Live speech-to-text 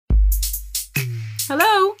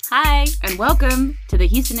Hello. Hi. And welcome to the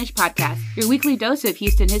Houstonish Podcast, your weekly dose of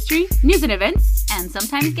Houston history, news and events, and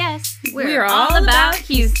sometimes guests. We're all about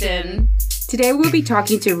Houston. Today we'll be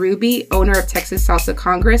talking to Ruby, owner of Texas Salsa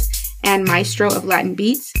Congress and maestro of Latin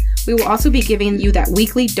beats. We will also be giving you that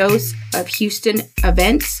weekly dose of Houston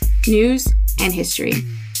events, news, and history.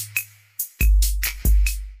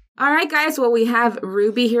 All right, guys. Well, we have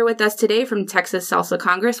Ruby here with us today from Texas Salsa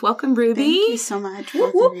Congress. Welcome, Ruby. Thank you so much,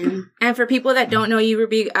 both of you. And for people that don't know you,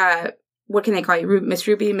 Ruby, what can they call you? Miss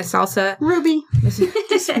Ruby, Miss Salsa? Ruby.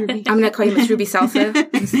 Just Ruby. I'm going to call you Miss Ruby Salsa.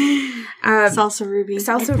 Salsa Ruby.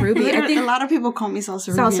 Salsa Ruby. I think a lot of people call me Salsa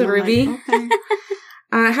Ruby. Salsa Ruby. Like,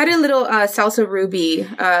 okay. How did little Salsa Ruby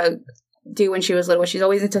do when she was little? Was she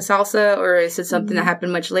always into salsa, or is it something that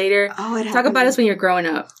happened much later? Oh, Talk about us when you're growing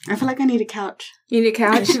up. I feel like I need a couch. You need a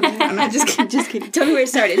couch? I'm not just kidding. Tell me where it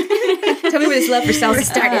started. Tell me where this love for salsa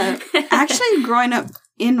started. Actually, growing up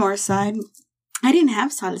in Northside, I didn't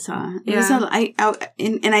have salsa.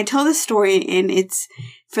 And I tell this story, and it's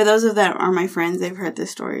for those of that are my friends. They've heard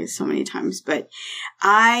this story so many times, but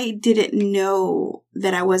I didn't know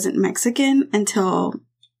that I wasn't Mexican until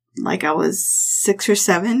like I was 6 or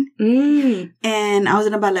 7. And I was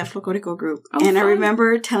in a ballet folklorico group. And I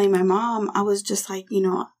remember telling my mom, I was just like,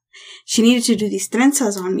 she needed to do these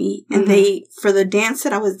trenzas on me. And for the dance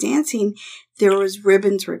that I was dancing, there was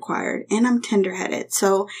ribbons required. And I'm tender-headed.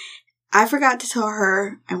 So I forgot to tell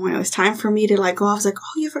her. And when it was time for me to go, I was like,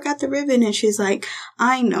 oh, you forgot the ribbon. And she's like,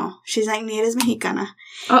 I know. She's like, ni eres mexicana.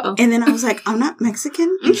 Uh-oh. And then I was like, I'm not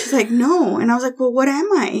Mexican. And she's like, no. And I was like, well, what am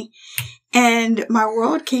I? And my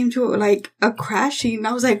world came to a crashing. And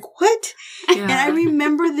I was like, what? Yeah. And I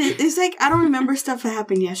remember it's like, I don't remember stuff that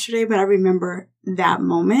happened yesterday, but I remember that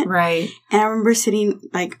moment. Right. And I remember sitting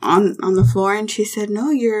on the floor, and she said, no,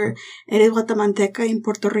 eres guatemalteca y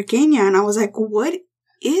puertorriqueña. And I was like, what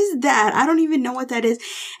is that? I don't even know what that is.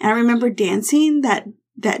 And I remember dancing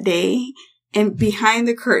that day. And behind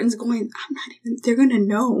the curtains going, they're going to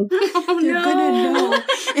know. Oh, they're going to know.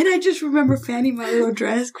 And I just remember fanning my little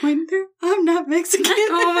dress going, I'm not Mexican.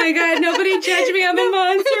 Oh my God, nobody judge me. I'm a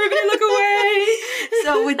monster. Everybody look away.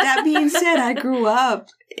 So with that being said, I grew up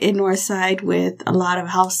in Northside with a lot of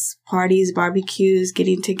house parties, barbecues,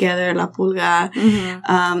 getting together, La Pulga,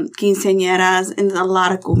 quinceañeras, and a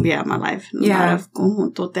lot of cumbia in my life. A lot of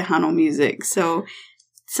conjunto tejano music. So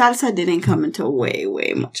salsa didn't come until way,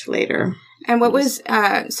 way much later. And what was,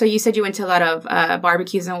 so you said you went to a lot of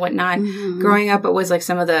barbecues and whatnot growing up. What was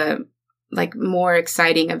some of the more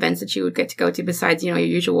exciting events that you would get to go to besides, your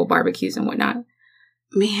usual barbecues and whatnot?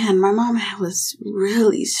 Man, my mom was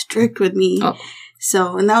really strict with me. Oh.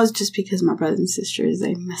 So, and that was just because my brothers and sisters,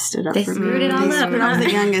 they messed it up for me. They screwed it all up. I was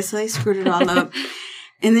the youngest, so they screwed it all up.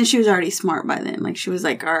 And then she was already smart by then. She was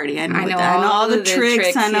already, I know all the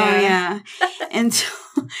tricks. I know, yeah. And so,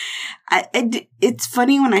 it's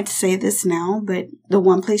funny when I say this now, but the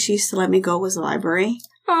one place she used to let me go was the library.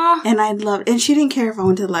 Aww. And and she didn't care if I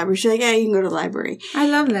went to the library. She's like, yeah, you can go to the library. I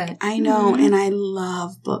love that. I know, and I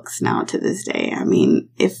love books now to this day. I mean,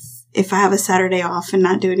 if I have a Saturday off and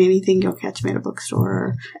not doing anything, you'll catch me at a bookstore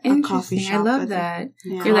or a coffee shop. I love that.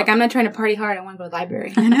 Yeah. You're I'm not trying to party hard. I want to go to the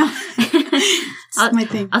library. I know. That's my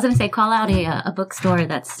thing. I was going to say, call out a bookstore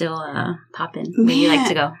that's still popping where you like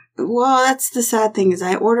to go. Well, that's the sad thing is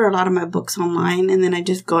I order a lot of my books online, and then I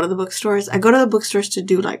just go to the bookstores. I go to the bookstores to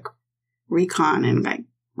do recon and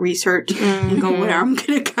research and go where I'm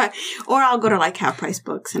going to go. Or I'll go to half price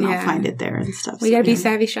books and I'll find it there and stuff. We got to be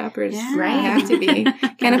savvy shoppers. Yeah. Right? We have to be.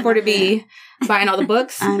 Can't afford to be buying all the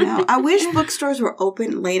books. I know. I wish bookstores were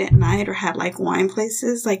open late at night or had wine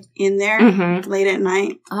places in there late at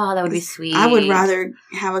night. Oh, that would be sweet. I would rather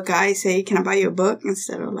have a guy say, can I buy you a book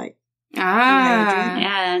instead of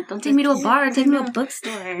yeah, don't take me to a bar, take me to a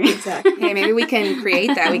bookstore. Exactly. Hey, maybe we can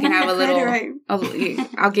create that. We can have a little.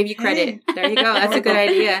 I'll give you credit. There you go. That's a good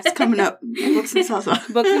idea. It's coming up. Books and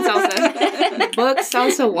salsa. Books and salsa. Books,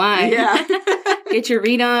 salsa, wine. Yeah. Get your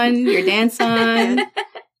read on, your dance on.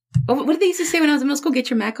 Oh, what did they used to say when I was in middle school? Get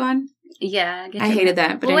your Mac on. Yeah, I hated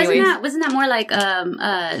that. But anyways, wasn't that more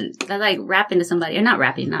rapping to somebody or not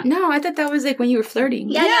rapping? No, I thought that was when you were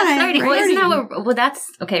flirting. Yeah, flirting. Well, isn't that what?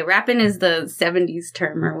 That's okay. Rapping is the 70s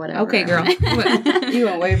term or whatever. Okay, girl, you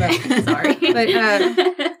went way back. Sorry, but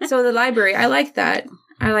so the library, I like that.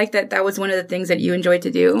 I like that. That was one of the things that you enjoyed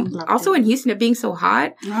to do. Also, in Houston, it being so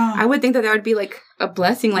hot, I would think that would be a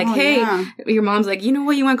blessing. Your mom's you know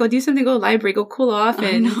what, you want to go do something? Go to the library, go cool off,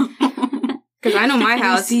 and because I know my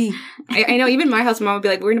house. I know even my house, mom would be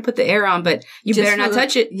we're going to put the air on, but you better not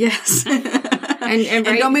touch it. Yes. And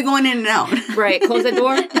don't be going in and out. Right. Close the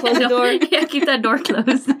door. Close the door. Yeah, keep that door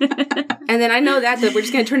closed. And then I know that we're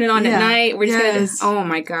just going to turn it on at night. We're just going to... Oh,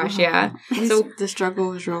 my gosh, yeah. So the struggle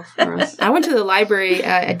was real for us. I went to the library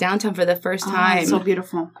at downtown for the first time. It's so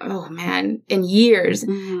beautiful. Oh, man. In years.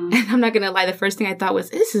 And I'm not going to lie, the first thing I thought was,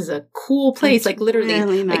 this is a cool place. It's like, literally,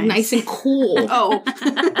 really nice. Like, nice and cool.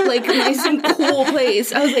 Like, nice and cool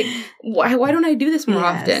place. I was like, why don't I do this more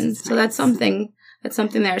often? So that's something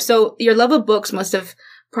there. So your love of books must have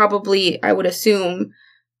probably, I would assume,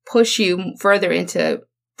 push you further into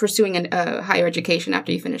pursuing a higher education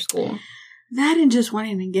after you finish school. That and just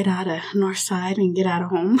wanting to get out of Northside and get out of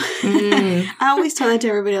home. I always tell that to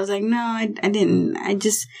everybody. I was like, no, I didn't. I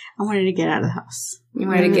wanted to get out of the house. You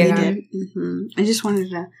wanted to get out? I just wanted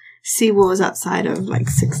to see what was outside of like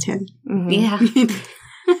 610. Yeah.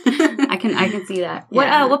 I can see that.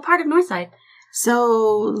 Yeah. What part of Northside?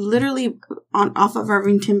 So literally off of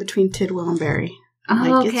Irvington between Tidwell and Berry.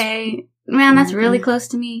 Oh, okay. Man, that's really close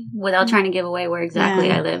to me without trying to give away where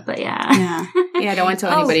exactly I live, but yeah. Yeah, I don't want to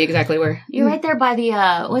tell anybody exactly where. You're right there by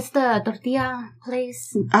the, what's the tortilla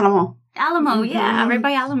place? Alamo, yeah, right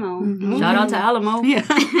by Alamo. Shout out to Alamo. Yeah.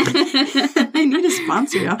 They need a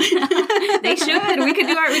sponsor, y'all. They should. We could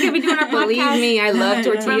be doing our podcast. Believe me, I love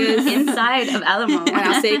tortillas. Inside of Alamo. And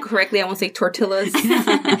I'll say it correctly, I won't say tortillas.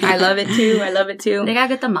 I love it too. They got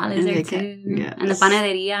good tamales there too. Yes. And the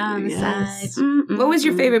panaderia on the side. What was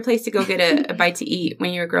your favorite place to go get a bite to eat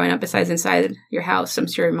when you were growing up besides inside your house? I'm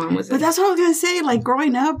sure your mom was. But that's what I was going to say. Like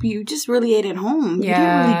growing up, you just really ate at home.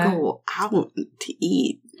 Yeah. You didn't really go out to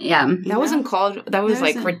eat. Yeah. That wasn't called, that was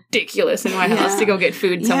like ridiculous in my house to go get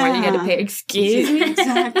food somewhere. You had to pay, excuse me?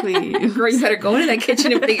 Exactly. Girl, you better go into that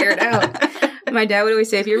kitchen and figure it out. My dad would always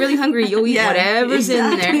say, if you're really hungry, you'll eat whatever's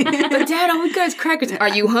in there. But Dad, all we got is crackers. Are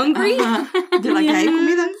you hungry? They're like, ¿hay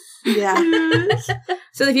comida? Yeah.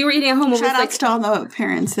 So if you were eating at home, shout out to all the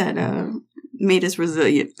parents that made us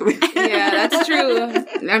resilient. Yeah, that's true.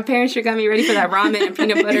 My parents sure got me ready for that ramen and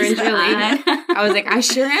peanut butter and jelly. I was like, I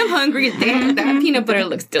sure am hungry. Damn, that peanut butter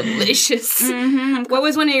looks delicious. What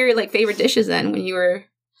was one of your favorite dishes then when you were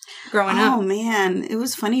growing up? Oh man, it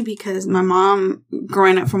was funny because my mom,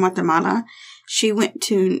 growing up from Guatemala, she went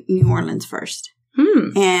to New Orleans first,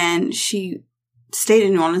 and she stayed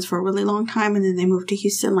in New Orleans for a really long time, and then they moved to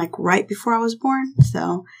Houston right before I was born.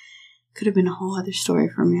 So could have been a whole other story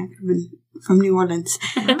for me. I could have been from New Orleans.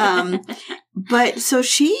 But so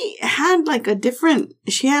she had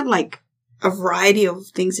a variety of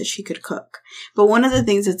things that she could cook. But one of the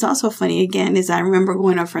things that's also funny again is I remember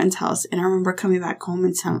going to a friend's house and I remember coming back home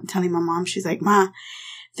and telling my mom, she's like, Ma,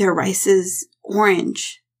 their rice is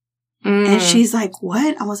orange. And she's like,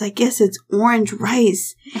 what? I was like, yes, it's orange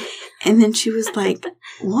rice. And then she was like,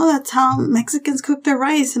 well, that's how Mexicans cook their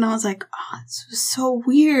rice. And I was like, oh, this was so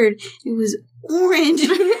weird. It was orange.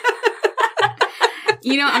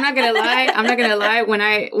 I'm not gonna lie. When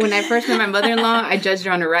I first met my mother-in-law, I judged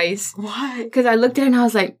her on the rice. Why? Because I looked at it and I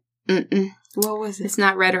was like, What was it? It's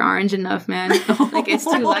not red or orange enough, man. It's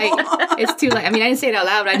too light. It's too light. I mean, I didn't say it out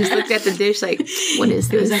loud, but I just looked at the dish like, what is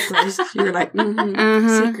this? You were like,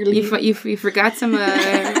 secretly. You forgot some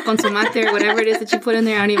consomate or whatever it is that you put in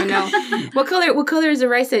there. I don't even know. What color is the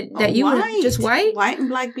rice that you were just white? White and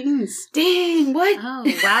black beans. Dang, what? Oh,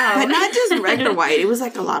 wow. But not just regular white. It was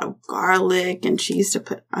a lot of garlic, and she used to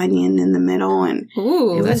put onion in the middle, and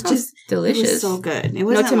it was just delicious. It was so good. It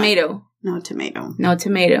wasn't no tomato. No tomato. No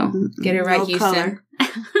tomato. Get it right, Houston. Color.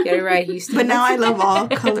 Get it right, Houston. But now I love all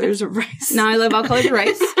colors of rice. Now I love all colors of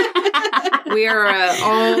rice. We are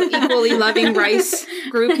all equally loving rice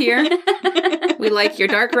group here. We like your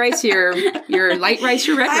dark rice, your light rice,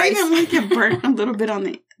 your red rice. I even like it burnt a little bit on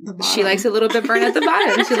the bottom. She likes a little bit burnt at the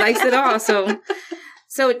bottom. She likes it all. So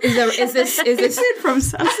is this it from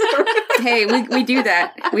South? Hey, we do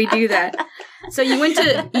that. We do that. So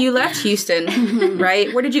you left Houston,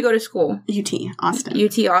 right? Where did you go to school? UT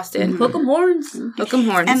Austin. Hook 'em horns. Hook 'em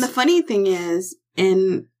horns. And the funny thing is,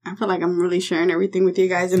 and I feel like I'm really sharing everything with you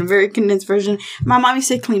guys in a very condensed version. My mom used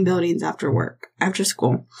to clean buildings after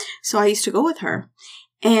school. So I used to go with her.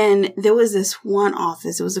 And there was this one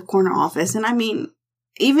office. It was a corner office. And I mean,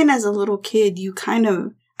 even as a little kid,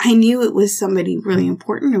 I knew it was somebody really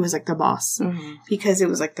important. It was the boss because it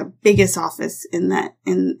was the biggest office in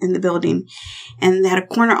the building, and they had a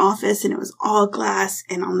corner office and it was all glass.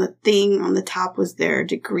 And on the thing on the top was their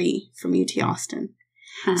degree from UT Austin.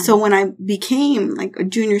 So when I became a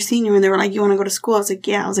junior, senior, and they were like, "You want to go to school?" I was like,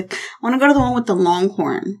 "Yeah." I was like, "I want to go to the one with the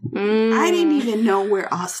Longhorn." I didn't even know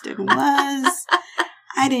where Austin was.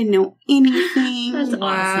 I didn't know anything. That's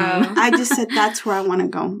awesome. I just said that's where I want to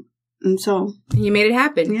go. And so you made it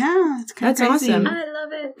happen. Yeah, it's kind of crazy. Awesome. I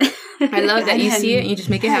love it. I love that. You see it and you just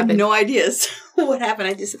make it happen. I have no ideas what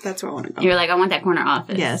happened. That's where I want to go. You're like, I want that corner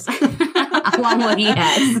office. Yes. I want what he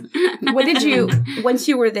has. What did you, once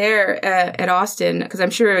you were there at Austin, because I'm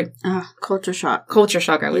sure... culture shock. Culture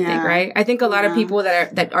shock, I would think, right? I think a lot of people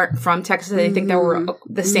that aren't from Texas, they think that we're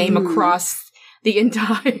the same across the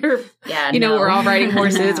entire... Yeah, we're all riding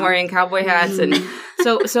horses, wearing cowboy hats. And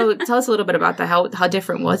so tell us a little bit about that. How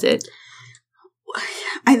different was it?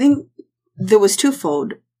 I think there was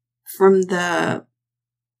twofold from the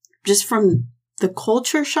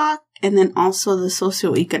culture shock and then also the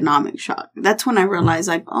socioeconomic shock. That's when I realized,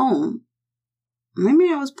 like, oh,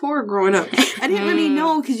 maybe I was poor growing up. I didn't really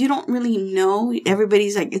know because you don't really know.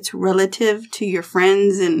 Everybody's like, it's relative to your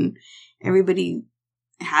friends and everybody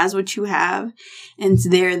has what you have. And it's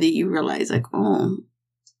there that you realize, like, oh,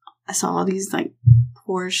 I saw all these like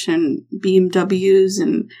Porsche and BMWs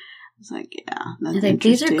and I was like, yeah, that's like,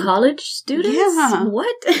 these are college students? Yeah.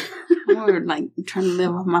 What? We're like trying to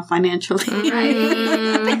live off my financial aid.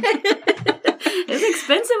 It's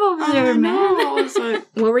expensive over there, man. Like,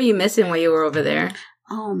 what were you missing while you were over there?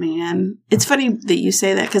 Oh, man. It's funny that you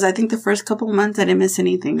say that because I think the first couple of months I didn't miss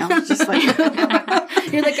anything. I was just like...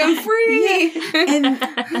 You're like, I'm free!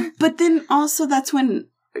 Yeah. But then also that's when,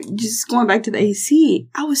 just going back to the AC,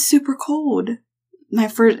 I was super cold.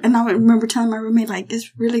 And I remember telling my roommate, like,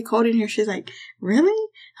 it's really cold in here. She's like, really?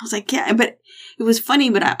 I was like, yeah. But it was funny,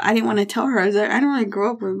 but I didn't want to tell her. I was like, I don't really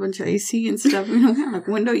grow up with a bunch of AC and stuff. Like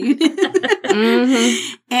window unit.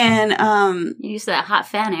 And, you used to that hot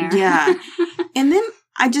fan air. Yeah. And then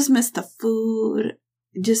I just missed the food.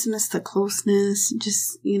 Just missed the closeness.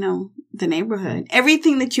 Just, the neighborhood.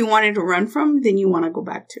 Everything that you wanted to run from, then you want to go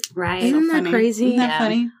back to. Right. Isn't that crazy? Isn't that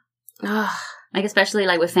funny? Like, especially,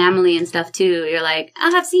 like, with family and stuff, too. You're like,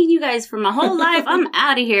 I have seen you guys for my whole life. I'm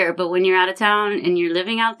out of here. But when you're out of town and you're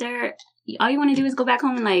living out there, all you want to do is go back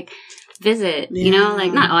home and, like, visit. Yeah.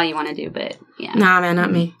 Like, not all you want to do, but, yeah. Nah, man,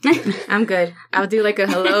 not me. I'm good. I'll do, like, a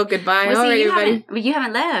hello, goodbye. All right, everybody. But you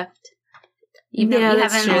haven't left.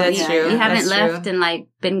 That's true. You haven't left and, like,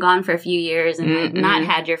 been gone for a few years and like, not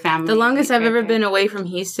had your family. The longest I've ever been away from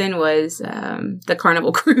Houston was the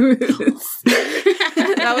Carnival Cruise.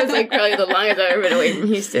 That was, like, probably the longest I've ever been away from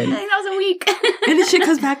Houston. I think that was a week. And then shit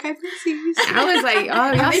comes back, I see. I was like,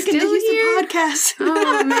 oh, y'all still here? Podcast.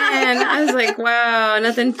 Oh, man. I was like, wow,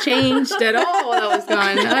 nothing changed at all while I was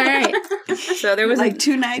gone. All right. So there was like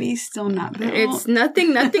 290 still not built. It's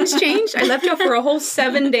nothing's changed. I left y'all for a whole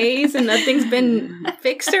 7 days and nothing's been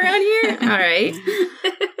fixed around here. All right.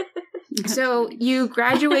 So you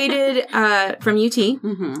graduated from UT,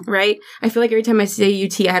 right? I feel like every time I say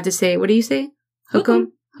UT, I have to say, what do you say?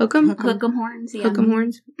 Hookem horns. Yeah. Hookem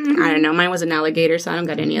horns. I don't know. Mine was an alligator, so I don't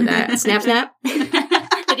got any of that. Snap, snap.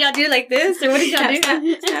 Did y'all do like this, or what did y'all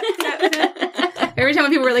do? Snap. Every time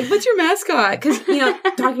people were like, "What's your mascot?" Because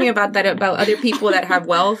talking about that about other people that have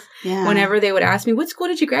wealth. Yeah. Whenever they would ask me, "What school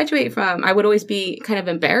did you graduate from?" I would always be kind of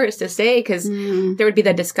embarrassed to say because there would be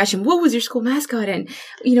that discussion. What was your school mascot? And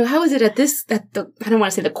how was it at the I don't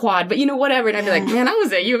want to say the quad, but whatever. And I'd be like, "Man, I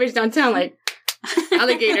was at U of H downtown, like."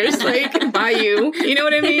 Alligators, like Bayou. You know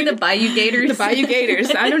what I mean? The Bayou Gators. The Bayou Gators.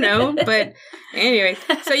 I don't know. But anyway,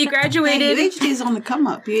 so you graduated. UHD is on the come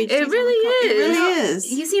up. It really is. It really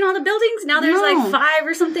is. You seen all the buildings? Now there's like 5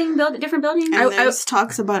 or something different buildings. And there's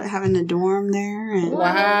talks about having a dorm there. And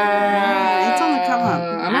wow. It's on the come up.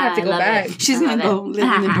 I'm going to have to go back. She's going to go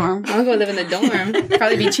live in the dorm. I'll go live in the dorm.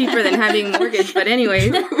 Probably be cheaper than having a mortgage. But anyway,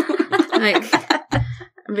 like,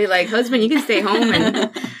 I'd be like, husband, you can stay home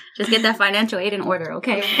and... Just get that financial aid in order,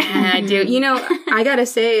 okay? And I do. I gotta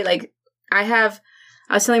say, like, I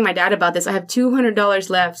was telling my dad about this. I have $200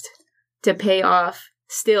 left to pay off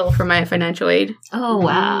still for my financial aid. Oh,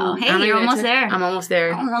 wow. Hey, you're almost there. I'm almost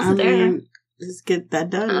there. Almost there. Let's get that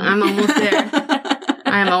done. I'm almost there.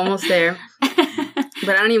 I am almost there.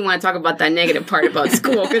 But I don't even want to talk about that negative part about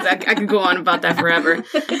school because I could go on about that forever.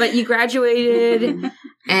 But you graduated,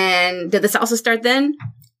 and did the salsa start then?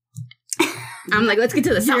 I'm like, let's get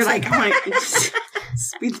to the salsa. You're like,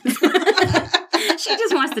 speed. She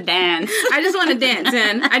just wants to dance. I just want to dance,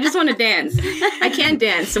 man. I just want to dance. I can't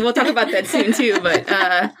dance, so we'll talk about that soon too. But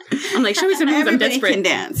I'm like, show me some moves. I'm desperate. Everybody can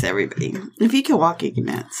dance. Everybody. If you can walk, you can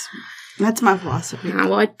dance. That's my philosophy.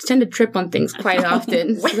 Well, I tend to trip on things quite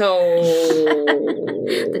often, so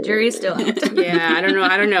the jury is still out. Yeah, I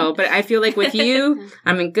don't know, but I feel like with you,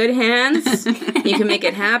 I'm in good hands. You can make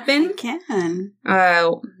it happen. I can.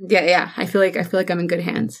 Yeah. I feel like I'm in good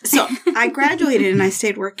hands. So I graduated and I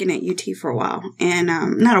stayed working at UT for a while, and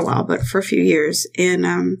not a while, but for a few years, and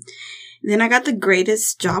then I got the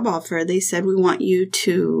greatest job offer. They said, we want you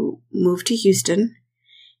to move to Houston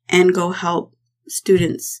and go help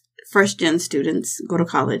students first-gen students go to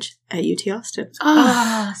college at UT Austin.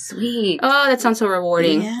 Oh, sweet. Oh, that sounds so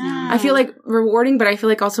rewarding. Yeah. I feel like rewarding, but I feel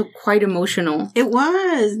like also quite emotional. It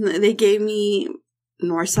was. They gave me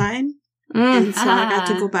Northside. And so I got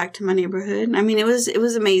to go back to my neighborhood. I mean, it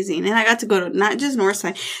was amazing. And I got to go to not just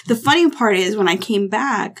Northside. The funny part is when I came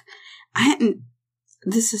back, I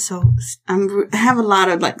have a lot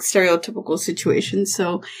of like stereotypical situations.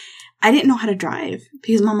 So I didn't know how to drive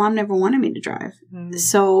because my mom never wanted me to drive. Mm-hmm.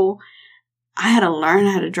 So I had to learn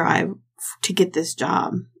how to drive to get this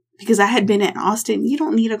job because I had been in Austin. You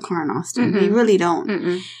don't need a car in Austin. Mm-hmm. You really don't.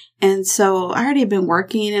 Mm-mm. And so I already had been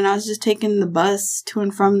working and I was just taking the bus to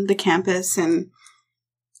and from the campus. And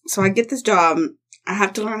so I get this job. I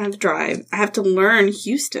have to learn how to drive. I have to learn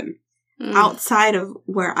Houston outside of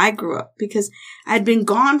where I grew up because I had been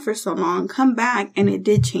gone for so long, come back, and it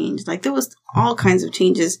did change. Like there was all kinds of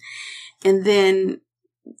changes. And then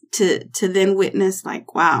to then witness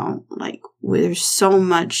like, wow, like there's so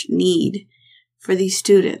much need for these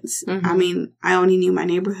students. Mm-hmm. I mean, I only knew my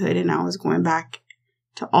neighborhood and I was going back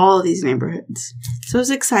to all of these neighborhoods. So it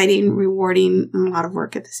was exciting, rewarding, and a lot of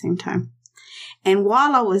work at the same time. And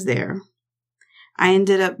while I was there, I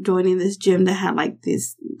ended up joining this gym that had like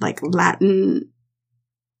this like Latin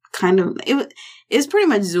kind of, it was pretty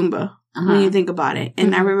much Zumba when you think about it.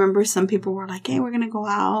 And I remember some people were like, hey, we're going to go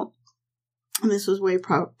out. And this was way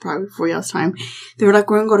probably before y'all's time. They were like,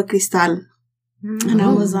 we're going to go to Cristal. And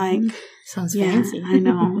I was like, sounds fancy. I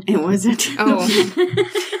know. It wasn't. Oh.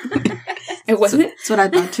 It wasn't? That's what I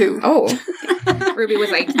thought too. Oh. Ruby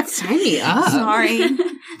was like, sign me up. Sorry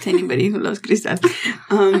to anybody who loves Cristal.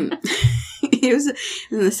 It was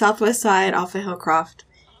in the southwest side off of Hillcroft.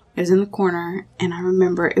 It was in the corner. And I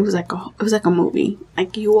remember it was like a movie.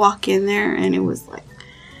 Like you walk in there and it was like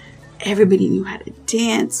everybody knew how to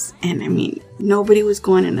dance. And I mean, nobody was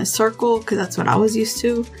going in a circle because that's what I was used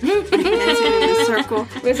to. Dancing in a circle.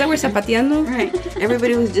 Was that where zapateando? Right.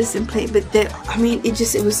 Everybody was just in play. But it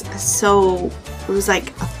was like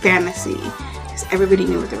a fantasy. Because everybody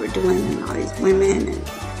knew what they were doing and all these women and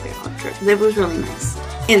they all dressed. It was really nice.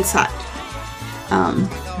 Inside.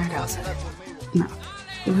 Not outside. No.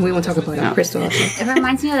 We won't talk about it. Crystal. It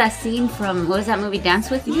reminds me of that scene from, what was that movie,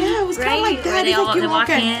 Dance With Me? Yeah, it was kind of like that. Where they walk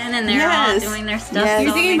in and they're all doing their stuff. Yes.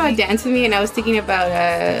 You're thinking about Dance With Me, and I was thinking about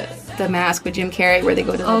The Mask with Jim Carrey, where they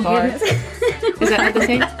go to the bar. Is that not the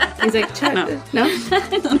same? He's like, Chuck. No?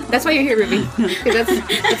 That's why you're here, Ruby. Because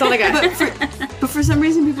that's all I got. But for some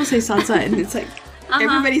reason, people say salsa, and it's like,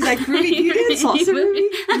 everybody's like, Ruby, you did salsa, Ruby?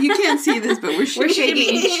 You can't see this, but we're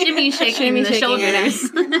shaking. Shaking the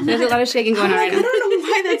shoulders. There's a lot of shaking going on right now. I don't know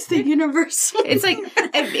why that's the universal. It's like,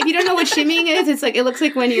 if you don't know what shimmying is, it's like, it looks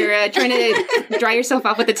like when you're trying to dry yourself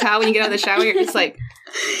off with a towel when you get out of the shower, you're just like...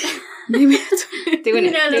 Maybe it's doing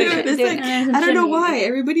it. I don't know why.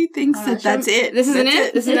 Everybody thinks that's it. This isn't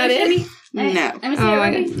it? This is not it? No.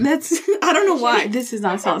 I don't know why. This is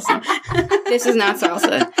not salsa. This is not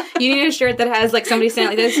salsa. You need a shirt that has like somebody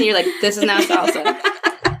standing like this and you're like, this is not salsa.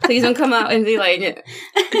 Please don't come out and be like,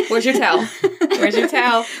 where's your towel? Where's your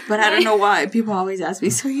towel? But I don't know why. People always ask me,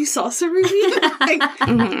 so you salsa, Ruby? Like, I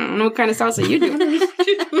don't know what kind of salsa you do.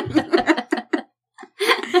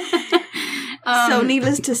 So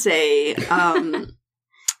needless to say, I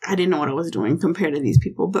didn't know what I was doing compared to these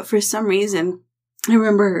people. But for some reason, I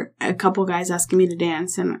remember a couple guys asking me to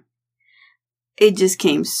dance, and it just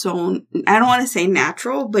came so, I don't want to say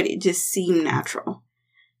natural, but it just seemed natural.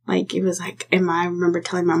 Like, it was like, and I remember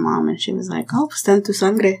telling my mom, and she was like, oh, pues está en tu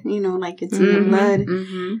sangre, you know, like it's in your blood.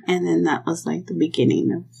 Mm-hmm. And then that was like the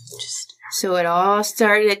beginning of just. So it all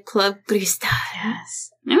started at Club Cristal.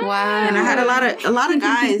 Yes. Wow. And I had a lot of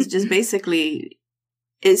guys just basically,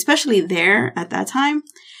 especially there at that time,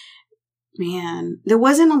 man, there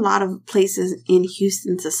wasn't a lot of places in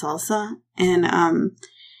Houston to salsa. And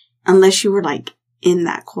unless you were like in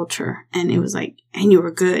that culture and it was like, and you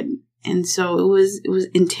were good. And so it was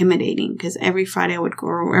intimidating because every Friday I would go,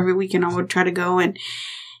 or every weekend I would try to go, and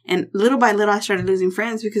little by little I started losing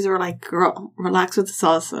friends because they were like, girl, relax with the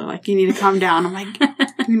salsa. Like, you need to calm down. I'm like,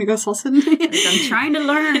 you're going to go salsa? Like, I'm trying to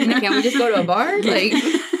learn. Can't we just go to a bar? Like,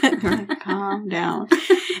 calm down.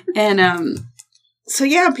 And so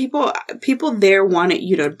yeah, people there wanted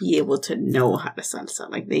you to be able to know how to salsa.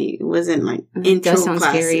 Like, it wasn't like intro class.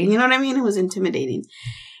 Scary. You know what I mean? It was intimidating.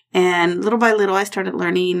 And little by little I started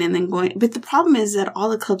learning and then going. But the problem is that all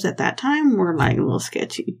the clubs at that time were like a little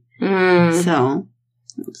sketchy. So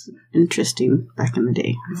it was interesting back in the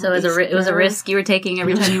day. So it was a risk you were taking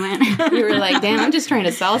every time you went. You were like, damn, I'm just trying to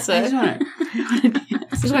salsa.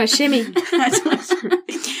 I just want to shimmy. I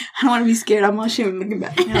don't want to be scared. I'm all shimmy looking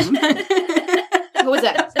back. What was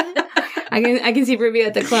that? I can see Ruby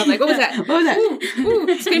at the club. Like, what was that? What was that?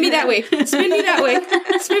 Ooh, spin me that way. Spin me that way.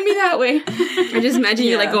 Spin me that way. I just imagine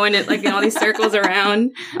you like going in all these circles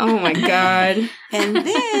around. Oh my God. And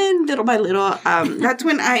then little by little, that's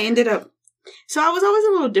when I ended up. So I was always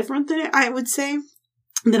a little different than I would say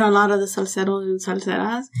than a lot of the salseros and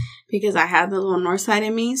salseras because I had the little north side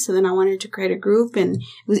in me. So then I wanted to create a group, and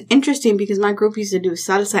it was interesting because my group used to do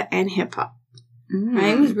salsa and hip hop.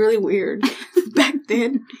 Right? It was really weird back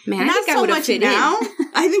then. Man, not I think so I would have much fit now. in.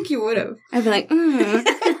 I think you would have. I'd be like,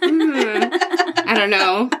 I don't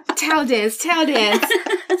know. Towel dance. Start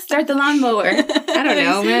the lawnmower. I don't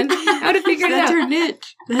know, man. I would have figured it out. That's her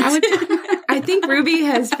niche. I think Ruby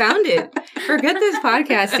has found it. Forget this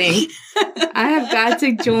podcasting. I have got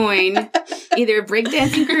to join either a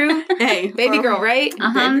breakdancing crew. Hey, baby girl, right?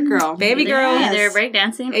 Baby girl. Baby girl. Yes. Either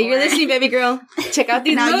breakdancing. Hey, you're listening, baby girl. Check out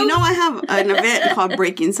these moves. You know I have an event called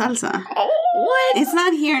Breaking Salsa. Oh, what? It's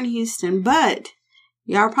not here in Houston, but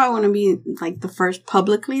y'all probably want to be like the first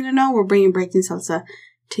publicly to know we're bringing Breaking Salsa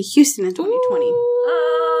to Houston in 2020.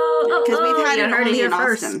 Because we've had it only in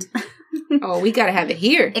Austin. Oh, we gotta have it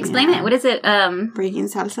here. Explain it. What is it? Breaking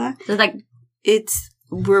Salsa. So like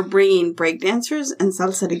we're bringing breakdancers and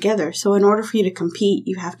salsa together. So in order for you to compete,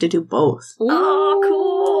 you have to do both. Ooh. Oh,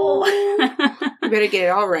 cool. You better get it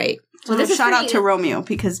all right. So shout out to Romeo,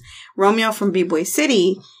 because Romeo from B-Boy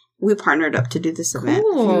City, we partnered up to do this event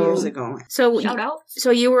a few years ago. So shout out.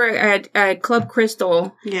 So you were at Club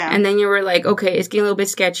Crystal. Yeah. And then you were like, okay, it's getting a little bit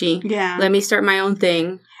sketchy. Yeah. Let me start my own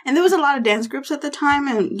thing. And there was a lot of dance groups at the time,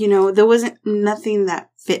 and, there wasn't nothing that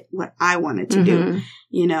fit what I wanted to do,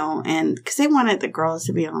 and because they wanted the girls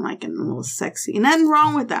to be on, like, a little sexy. Nothing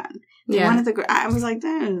wrong with that. They wanted I was like,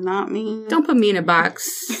 that is not me. Don't put me in a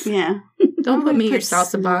box. Yeah. Don't put me in your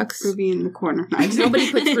salsa box. Ruby in the corner.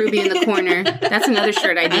 Nobody puts Ruby in the corner. That's another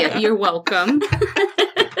shirt idea. You're welcome.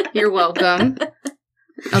 You're welcome.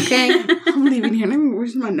 Okay? I'm leaving here.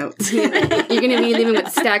 Where's my notes? You're going to be leaving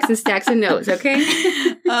with stacks and stacks of notes, okay?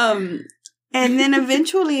 And then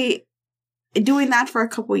eventually, doing that for a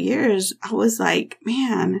couple years, I was like,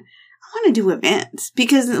 man, I want to do events.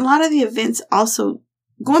 Because a lot of the events also,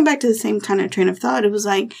 going back to the same kind of train of thought, it was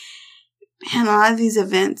like, man, a lot of these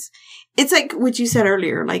events, it's like what you said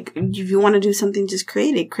earlier, like, if you want to do something, just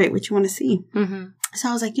create it. Create what you want to see. Mm-hmm. So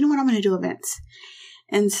I was like, you know what? I'm going to do events.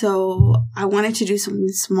 And so I wanted to do something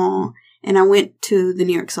small, and I went to the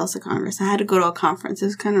New York Salsa Congress. I had to go to a conference. It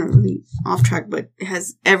was kind of really off track, but it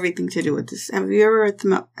has everything to do with this. Have you ever read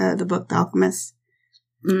the book, The Alchemist?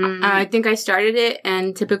 I think I started it,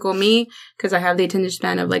 and typical me, because I have the attention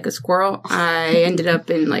span of like a squirrel, I ended up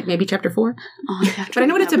in like maybe chapter 4. Oh, but I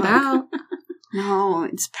know what it's about. No,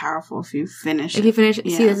 it's powerful if you finish If you finish it.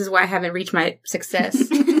 Yeah. See, this is why I haven't reached my success.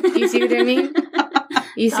 You see what I mean?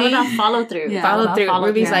 You see? All about follow through. Yeah, follow through.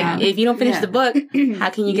 Ruby's like, if you don't finish the book, how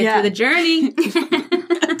can you get through the journey?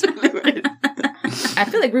 I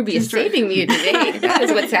feel like Ruby is saving me today. That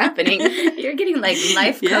is what's happening. You're getting like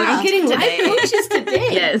life coach. I'm getting today. life coaches today.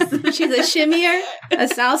 Yes. She's a shimmier, a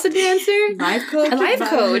salsa dancer, life coach, a life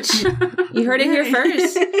coach. You heard it here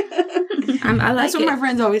first. I like That's what my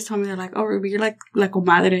friends always tell me. They're like, oh, Ruby, you're like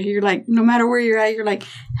comadre. You're like, no matter where you're at, you're like,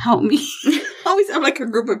 help me. Always have like a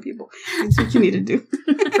group of people. That's what you need to do.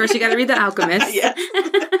 First, you got to read The Alchemist. Yeah.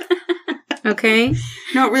 Okay?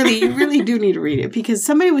 No, really, you really do need to read it, because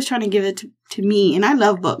somebody was trying to give it to me, and I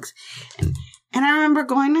love books. And I remember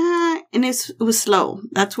going, and it was slow.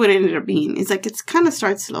 That's what it ended up being. It's like, it's kind of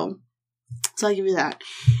starts slow. So I'll give you that.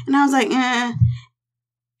 And I was like,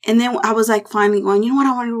 And then I was like finally going, you know what,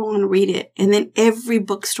 I want to read it. And then every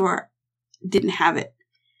bookstore didn't have it.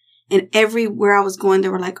 And everywhere I was going, they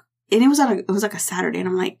were like, and it was like a Saturday, and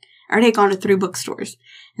I'm like, I already gone to 3 bookstores.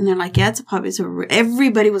 And they're like, yeah, it's a pub.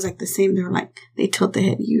 Everybody was like the same. They were like, they tilt their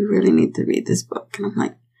head. You really need to read this book. And I'm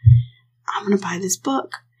like, I'm going to buy this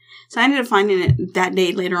book. So I ended up finding it that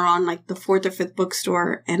day later on, like the 4th or 5th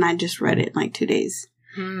bookstore. And I just read it in like 2 days.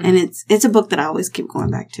 And it's a book that I always keep going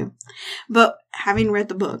back to. But having read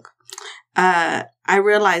the book, I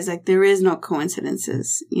realized like there is no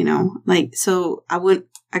coincidences, like, so I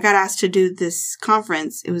got asked to do this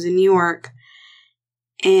conference. It was in New York.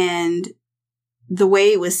 And the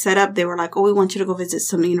way it was set up, they were like, oh, we want you to go visit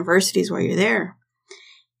some universities while you're there.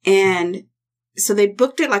 And so they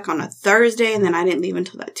booked it like on a Thursday, and then I didn't leave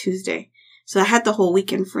until that Tuesday. So I had the whole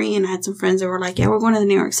weekend free, and I had some friends that were like, yeah, we're going to the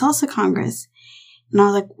New York Salsa Congress. And I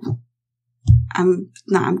was like,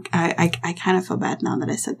 I kind of feel bad now that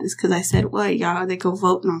I said this, because I said, what, y'all, they go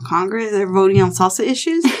voting on Congress? They're voting on salsa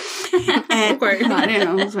issues? And I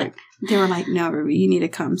didn't know. I was like, they were like, no, Ruby, you need to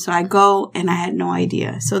come. So I go, and I had no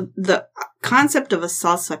idea. So the concept of a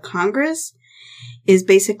salsa congress is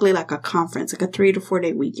basically like a conference, like a 3 to 4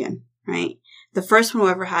 day weekend, right? The first one we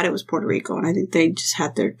ever had, it was Puerto Rico, and I think they just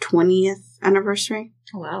had their 20th anniversary.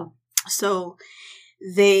 Oh, wow. So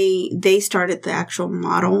they started the actual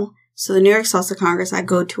model. So the New York Salsa Congress, I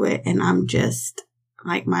go to it, and I'm just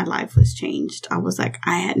like, my life was changed. I was like,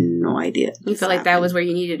 I had no idea. You felt like that was where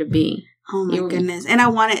you needed to be. Oh my goodness. And I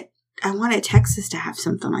wanted Texas to have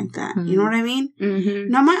something like that. Mm-hmm. You know what I mean? Mm-hmm.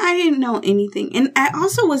 No, I didn't know anything. And I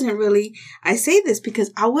also wasn't really, I say this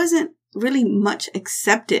because I wasn't really much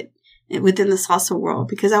accepted within the salsa world,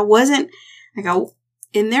 because I wasn't, like,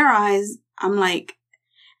 in their eyes, I'm like,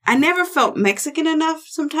 I never felt Mexican enough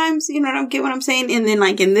sometimes, you know, I don't get what I'm saying. And then,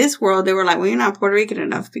 like, in this world, they were like, well, you're not Puerto Rican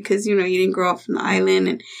enough because, you know, you didn't grow up from the island.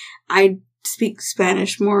 And I speak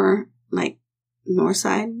Spanish more, like, north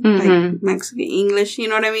side, like Mexican English, you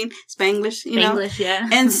know what I mean? Spanglish, you know? English, yeah.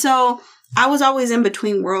 And so I was always in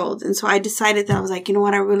between worlds. And so I decided that I was like, you know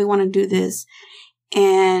what? I really want to do this.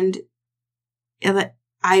 And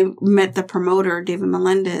I met the promoter, David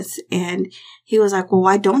Melendez, and he was like, well,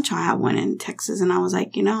 why don't y'all have one in Texas? And I was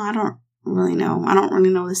like, you know, I don't really know. I don't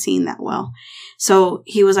really know the scene that well. So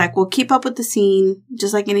he was like, well, keep up with the scene,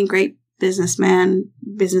 just like any great businessman,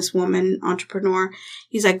 businesswoman, entrepreneur.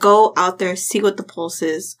 He's like, go out there, see what the pulse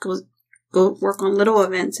is, go work on little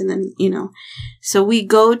events. And then, you know, so we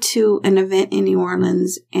go to an event in New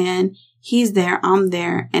Orleans, and he's there, I'm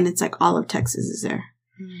there, and it's like all of Texas is there.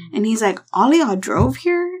 And he's like, all of y'all drove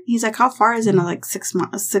here? He's like, how far is it? And I'm like, 6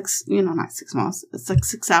 miles, not 6 miles. It's like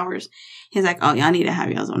 6 hours. He's like, oh, y'all need to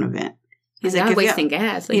have y'all's own event. He's like, wasting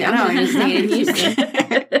gas. Like, yeah, no, he's staying in Houston.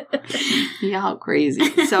 Y'all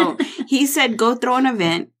crazy. So he said, go throw an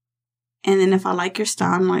event. And then if I like your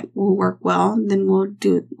style, I'm like, we'll work well, then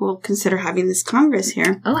we'll consider having this Congress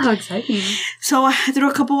here. Oh, how exciting. So I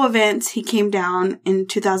threw a couple of events. He came down in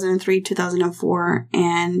 2003, 2004,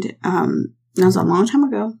 and, that was a long time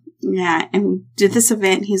ago. Yeah. And we did this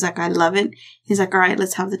event. He's like, I love it. He's like, all right,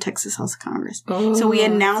 let's have the Texas Salsa Congress. Oh, so we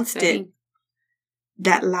announced it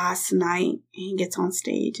that last night. He gets on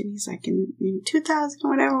stage, and he's like, in 2000 or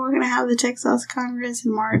whatever, we're going to have the Texas Salsa Congress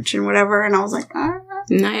in March and whatever. And I was like,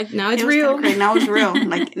 now it's real. Now it's real.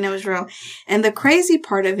 Like, and it was real. And the crazy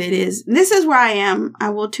part of it is, this is where I am. I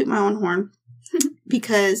will toot my own horn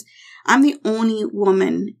because I'm the only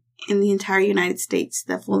woman in the entire United States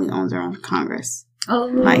that fully owns her own Congress. Oh,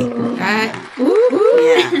 like that.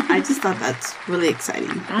 Yeah, I just thought that's really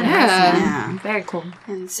exciting. Yeah, very cool.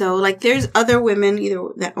 And so, like, there's other women either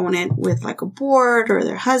that own it with like a board or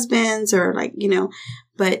their husbands or like, you know,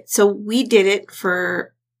 but so we did it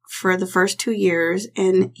for the first 2 years,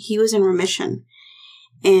 and he was in remission.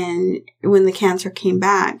 And when the cancer came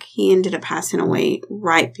back, he ended up passing away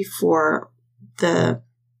right before the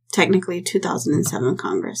technically 2007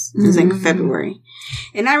 Congress. It was like February.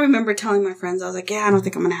 And I remember telling my friends, I was like, yeah, I don't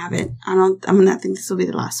think I'm going to have it. I think this will be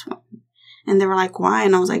the last one. And they were like, why?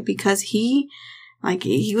 And I was like, because he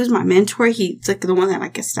was my mentor. He's like the one that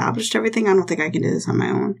like established everything. I don't think I can do this on my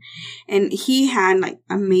own. And he had like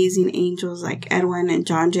amazing angels like Edwin and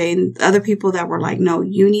John Jay and other people that were like, no,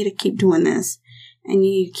 you need to keep doing this. And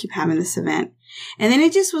you need to keep having this event. And then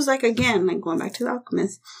it just was like, again, like going back to The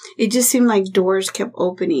Alchemist, it just seemed like doors kept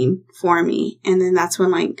opening for me. And then that's when,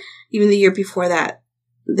 like, even the year before that,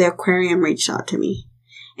 the aquarium reached out to me.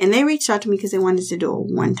 And they reached out to me because they wanted to do a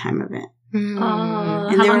one-time event. Oh,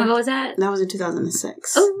 how long ago was that? That was in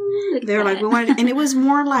 2006. Oh, they were like, we wanted, and it was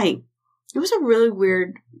more like, it was a really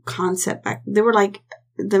weird concept back. They were like,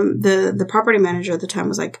 the property manager at the time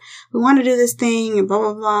was like, we want to do this thing and blah,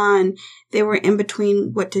 blah, blah. And they were in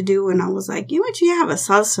between what to do. And I was like, you know what? You have a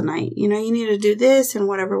salsa night. You know, you need to do this and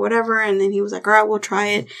whatever. And then he was like, all right, we'll try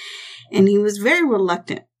it. And he was very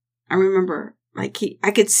reluctant. I remember, like,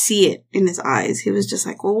 I could see it in his eyes. He was just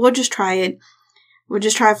like, well, we'll just try it. We'll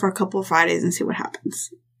just try it for a couple of Fridays and see what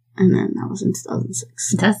happens. And then that was in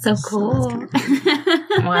 2006. That's so cool. So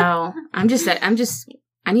that's wow.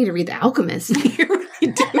 I need to read The Alchemist. You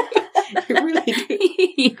really do. You really do.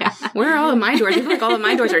 Yeah. Where are all of my doors? I feel like all of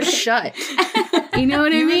my doors are shut. You know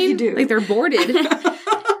what I mean? Really do. Like they're boarded.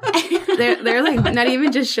 they're like not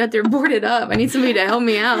even just shut, they're boarded up. I need somebody to help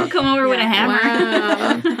me out. I'll come over with a hammer.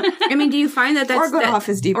 Wow. I mean, do you find that's... Or go to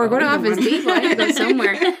Office Depot. Or go to Office Depot. I need to go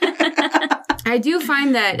somewhere. I do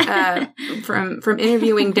find that from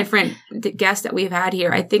interviewing different guests that we've had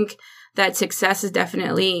here, I think that success is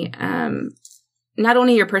definitely... not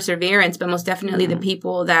only your perseverance, but most definitely the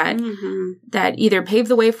people that that either pave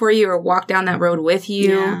the way for you or walk down that road with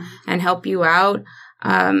you and help you out.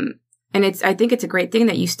 And I think it's a great thing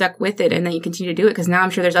that you stuck with it and that you continue to do it, because now I'm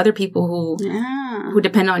sure there's other people who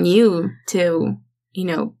depend on you to, you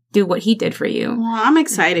know, do what he did for you. Well, I'm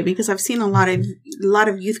excited because I've seen a lot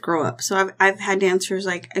of youth grow up. So I've had dancers,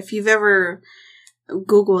 like, if you've ever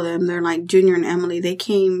Google them, they're like Junior and Emily. They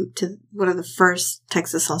came to one of the first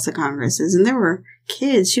Texas Salsa Congresses, and they were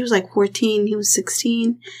kids. She was like 14, he was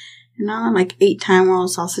 16. And now I'm like 8-time world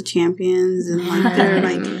salsa champions, and like they're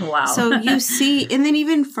like, wow. So you see, and then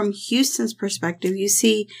even from Houston's perspective, you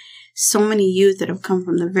see so many youth that have come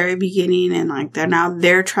from the very beginning, and like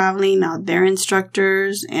they're traveling, now they're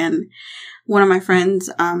instructors. And one of my friends,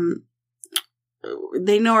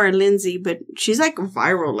 they know her, Lindsay, but she's like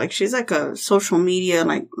viral. Like, she's like a social media,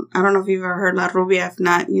 like, I don't know if you've ever heard La Rubia. If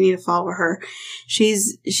not, you need to follow her.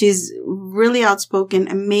 She's really outspoken,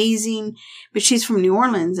 amazing, but she's from New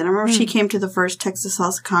Orleans. And I remember she came to the first Texas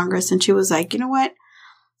Salsa Congress, and she was like, you know what?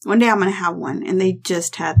 One day I'm going to have one. And they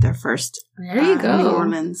just had their first there you go. New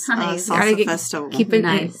Orleans salsa festival. Keep it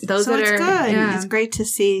nice. Those so that it's are, good. Yeah. It's great to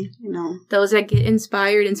see, you know. Those that get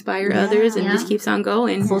inspire others, and just keeps on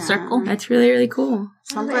going. Full circle. That's really, really cool.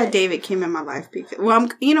 So I'm glad David came in my life because, well,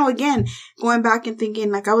 again, going back and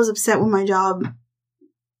thinking, like, I was upset with my job.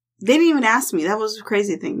 They didn't even ask me. That was a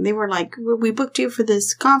crazy thing. They were like, we booked you for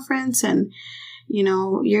this conference, and, you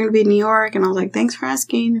know, you're going to be in New York. And I was like, thanks for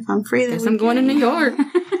asking. If I'm free, guess I'm going to New York.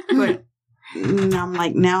 But I'm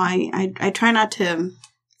like, now I try not to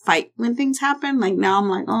fight when things happen. Like, now I'm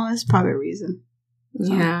like, oh, that's probably a reason.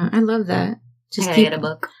 So. Yeah, I love that. Just get a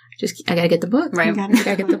book. I gotta get the book. Right. I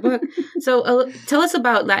gotta get the book. So tell us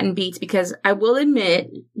about Latin Beats, because I will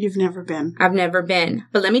admit you've never been. I've never been,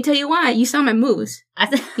 but let me tell you why. You saw my moves.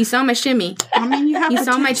 You saw my shimmy. I mean, you have. You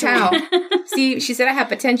saw my chow. See, she said I have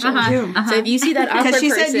potential. So if you see that awkward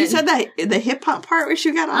person, you said that the hip hop part where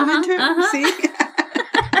she got all into it. See,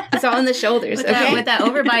 it's all in the shoulders. With okay, with that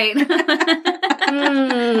overbite.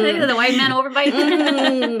 The white man overbite.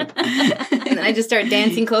 And then I just start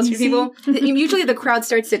dancing closer to people. Usually the crowd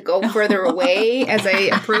starts to go further away as I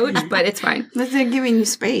approach, but it's fine. But they're giving you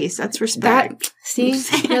space. That's respect. See?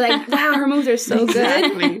 You're like, wow, her moves are so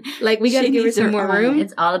good. Like, we got to give her some more room.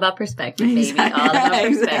 It's all about perspective, baby. All about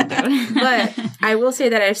perspective. But I will say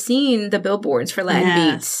that I've seen the billboards for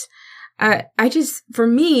Latin Beats. For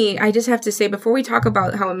me, I just have to say, before we talk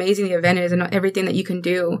about how amazing the event is and everything that you can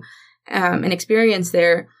do and experience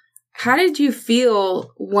there, how did you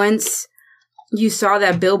feel once you saw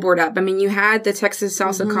that billboard up? I mean, you had the Texas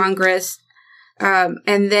Salsa Congress,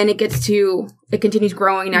 and then it continues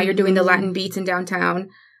growing. Now you're doing the Latin Beats in downtown.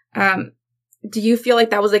 Do you feel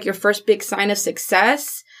like that was like your first big sign of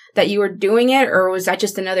success, that you were doing it, or was that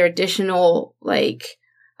just another additional like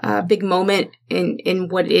big moment in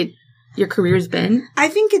what your career's been? I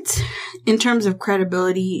think it's in terms of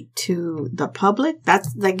credibility to the public.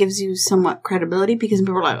 That gives you somewhat credibility, because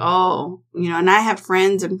people are like, oh, you know, and I have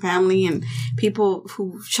friends and family and people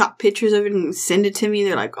who shot pictures of it and send it to me.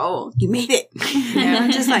 They're like, oh, you made it. Yeah.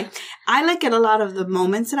 Just like, I look at a lot of the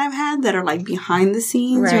moments that I've had that are like behind the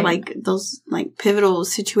scenes, or like those like pivotal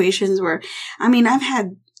situations where, I mean, I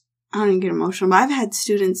don't even get emotional, but I've had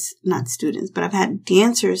I've had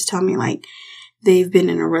dancers tell me like, they've been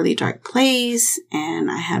in a really dark place. And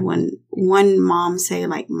I had one mom say,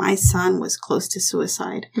 like, my son was close to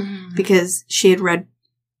suicide because she had read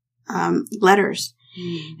letters.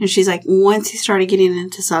 And she's like, once he started getting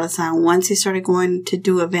into salsa, once he started going to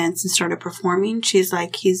do events and started performing, she's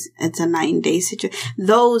like, it's a night and day situation.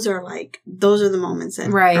 Those are the moments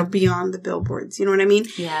that are beyond the billboards. You know what I mean?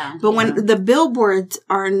 Yeah. But when the billboards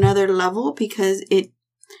are another level, because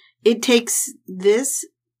it takes this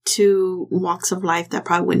to walks of life that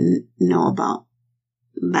probably wouldn't know about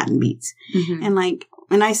Latin Beats.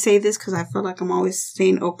 And I say this because I feel like I'm always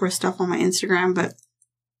saying Oprah stuff on my Instagram, but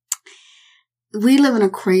we live in a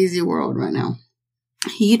crazy world right now.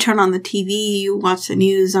 You turn on the TV, you watch the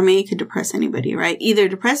news. I mean, it could depress anybody, right? Either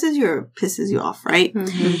depresses you or pisses you off, right?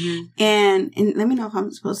 And let me know if I'm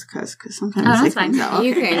supposed to cuss, because sometimes it comes out.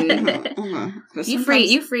 You can. You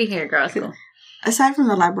free here, girl. Cool. Aside from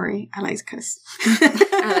the library, I like to cuss.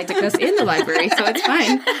 I like to cuss in the library, so it's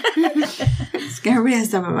fine. Everybody has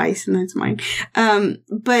to have a vice, and that's mine.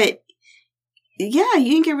 But yeah,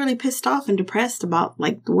 you can get really pissed off and depressed about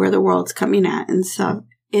like where the world's coming at and stuff.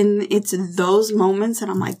 And it's those moments that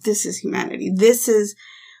I'm like, this is humanity.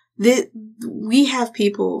 We have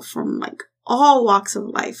people from like all walks of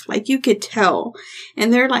life. Like, you could tell.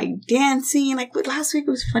 And they're like dancing. Like, last week it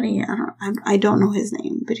was funny. I don't know his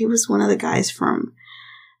name, but he was one of the guys from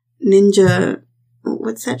Ninja.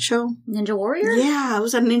 What's that show? Ninja Warrior? Yeah, it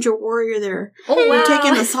was a Ninja Warrior there. Oh, wow. We're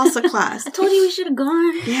taking the salsa class. I told you we should have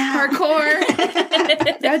gone. Yeah.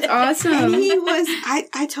 Hardcore. That's awesome. And he was,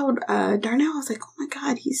 I told Darnell, I was like, oh my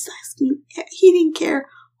God, he's asking, he didn't care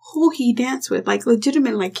who he danced with. Like,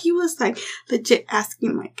 legitimate. Like, he was, like, legit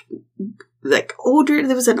asking, like, older.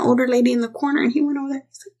 There was an older lady in the corner, and he went over there.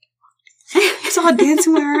 He saw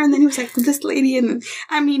dancing with her, and then he was like, with this lady, and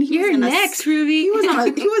I mean, you're next, Ruby. He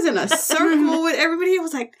was in a circle with everybody. It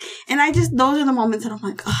was like, and those are the moments that I'm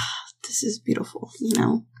like, oh, this is beautiful, you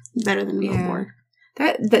know, better than Billboard.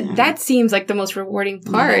 That seems like the most rewarding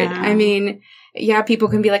part. Yeah. I mean, yeah, people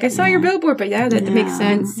can be like, I saw your billboard, but that makes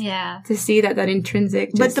sense. Yeah. To see that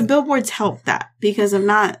intrinsic. But the billboards help that, because if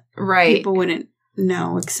not, people wouldn't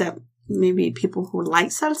know, except maybe people who like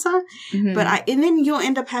salsa. Mm-hmm. But and then you'll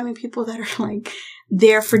end up having people that are like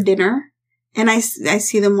there for dinner. And I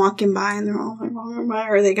see them walking by, and they're all like walking by,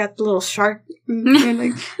 or they got the little shark, and they're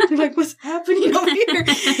like, what's happening over here?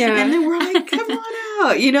 Yeah. And then we're like, come on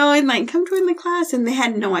out, you know, and like, come join the class. And they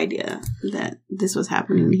had no idea that this was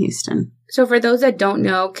happening in Houston. So for those that don't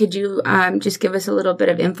know, could you just give us a little bit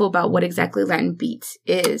of info about what exactly Latin Beats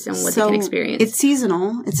is and what they can experience? It's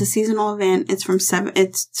seasonal. It's a seasonal event. It's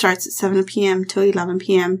it starts at 7 p.m. till 11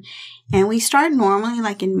 p.m. And we start normally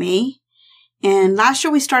like in May. And last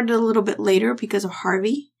year we started a little bit later because of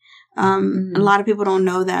Harvey. A lot of people don't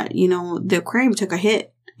know that, you know, the aquarium took a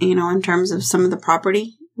hit, you know, in terms of some of the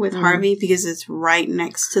property with Harvey, because it's right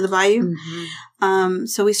next to the bayou. Mm-hmm.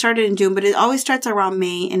 So we started in June, but it always starts around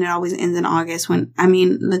May, and it always ends in August when, I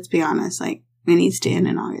mean, let's be honest, like, it needs to end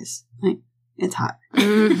in August. Like, it's hot.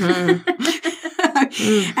 Mm-hmm.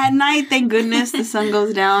 At night, thank goodness, the sun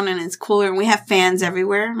goes down and it's cooler, and we have fans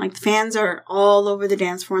everywhere. Like, the fans are all over the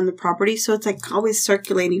dance floor and the property, so it's like always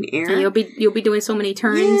circulating air. And you'll be doing so many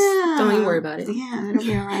turns. Yeah. Don't even worry about it. Yeah, it'll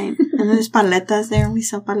be all right. And there's paletas there. We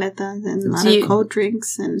sell paletas and a lot of cold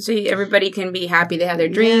drinks, and so everybody can be happy. They have their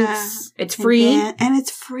drinks. Yeah. It's free, and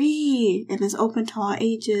it's free, and it's open to all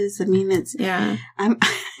ages. I mean, it's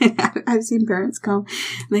I've seen parents come,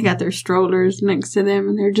 and they got their strollers next to them,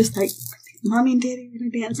 and they're just like, Mommy and Daddy are gonna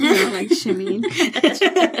dance, and they're like shimmying.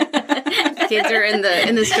 Kids are in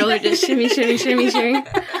the stroller just shimmy.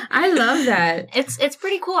 I love that. It's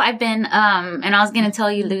pretty cool. I've been and I was gonna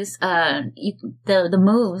tell you, Luz, the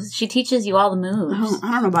moves. She teaches you all the moves. Oh,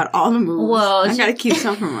 I don't know about all the moves. Well, I gotta keep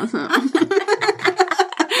some for myself.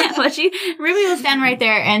 Well, Ruby will stand right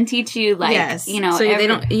there and teach you, like, you know. So you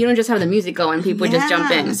don't just have the music going; people just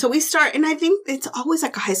jump in. So we start, and I think it's always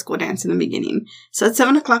like a high school dance in the beginning. So at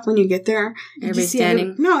 7:00 when you get there, everybody's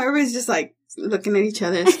standing. Everybody's just like looking at each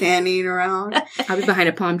other, standing around. I'll be behind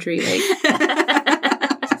a palm tree, like,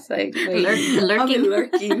 just like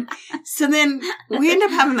lurking. So then we end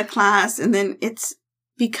up having the class, and then it's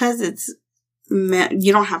because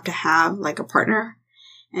you don't have to have like a partner,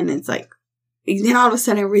 and it's like. Then all of a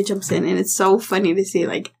sudden everybody jumps in, and it's so funny to see,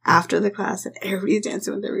 like, after the class that everybody's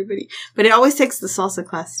dancing with everybody. But it always takes the salsa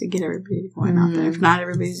class to get everybody going out there. If not,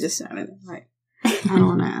 everybody's just standing there like, I don't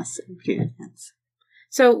want to ask everybody to dance.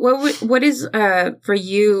 So what is for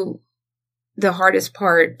you the hardest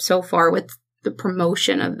part so far with the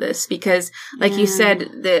promotion of this? Because like you said,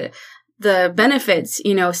 the benefits,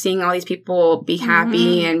 you know, seeing all these people be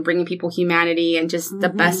happy and bringing people humanity and just the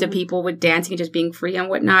best of people with dancing and just being free and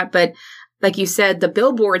whatnot. But like you said, the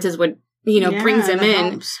billboards is what, you know, brings them in.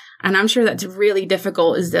 Helps. And I'm sure that's really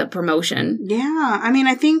difficult, is the promotion. Yeah. I mean,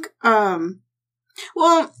 I think, well,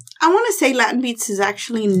 I want to say Latin Beats is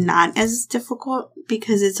actually not as difficult,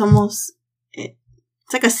 because it's almost, it's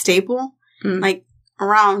like a staple. Like,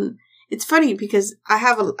 around, it's funny because I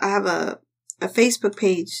have a Facebook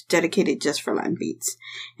page dedicated just for Latin Beats.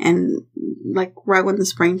 And like right when the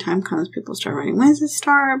springtime comes, people start writing, when's it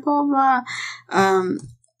start? Blah, blah.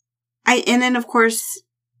 And then of course,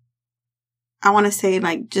 I want to say,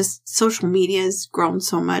 like, just social media has grown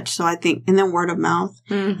so much. So I think, and then word of mouth.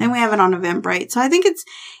 Then we have it on Eventbrite. So I think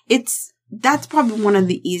that's probably one of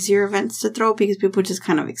the easier events to throw, because people just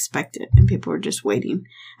kind of expect it and people are just waiting.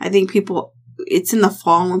 I think it's in the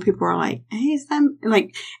fall when people are like, hey, is that,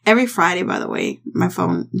 like, every Friday, by the way, my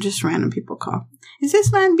phone, just random people call. Is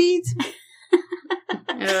this Latin Beats?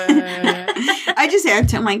 I just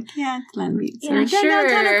answer. I'm like, yeah, it's Latin Beats. Yeah,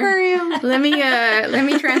 sure. Let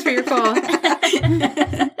me transfer your call.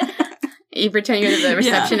 You pretend you're the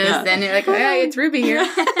receptionist, then you're like, hey, it's Ruby here.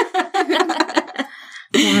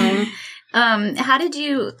 How did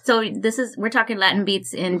you? So we're talking Latin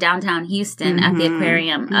Beats in downtown Houston at the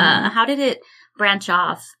aquarium. How did it branch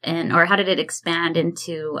off, or how did it expand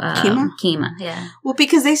into Kemah? Yeah. Well,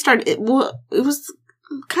 because they started. It was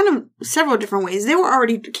kind of several different ways.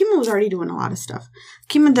 Kemah was already doing a lot of stuff.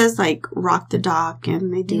 Kemah does like Rock the Dock,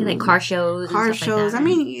 and they do like car shows. Like that, I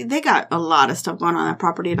mean, they got a lot of stuff going on that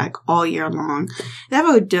property like all year long. They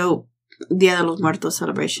have a dope Dia de los Muertos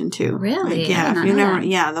celebration too. Really? Like, yeah, if you never,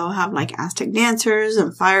 they'll have like Aztec dancers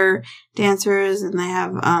and fire dancers, and they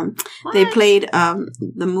have they played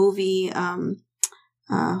the movie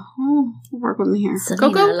work with me here.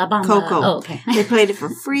 Coco. Oh, okay. They played it for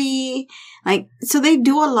free. Like, so they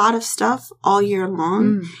do a lot of stuff all year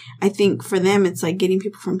long. I think for them, it's like getting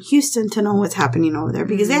people from Houston to know what's happening over there,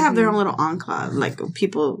 because they have their own little enclave, like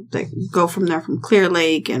people that go from there, from Clear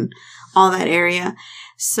Lake and all that area.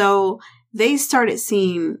 So they started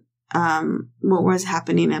seeing what was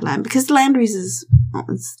happening at Land, because Landry's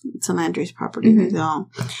it's a Landry's property.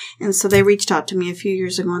 And so they reached out to me a few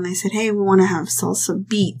years ago and they said, hey, we want to have salsa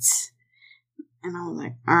beats. And I was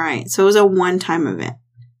like, all right. So it was a one-time event.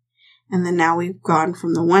 And then now we've gone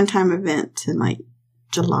from the one-time event to like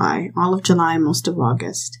July, all of July, most of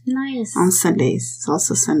August. Nice. On Sundays,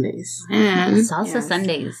 salsa Sundays. Salsa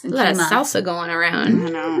Sundays. A lot of salsa going around. I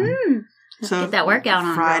know. So get that workout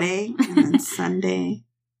on. Friday and then Sunday.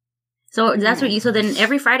 So that's what so then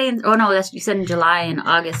every Friday, you said in July and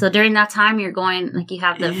August. So during that time, you're going, like you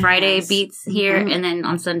have the Friday beats here, and then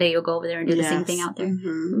on Sunday you'll go over there and do the same thing out there.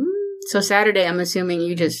 So Saturday, I'm assuming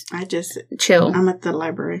I just chill. I'm at the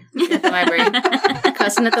library. At the library.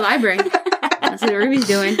 Cussing at the library. That's what Ruby's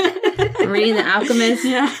doing. Reading The Alchemist.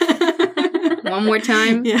 Yeah. One more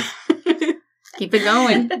time. Yeah. Keep it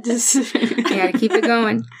going. You gotta keep it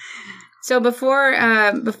going. So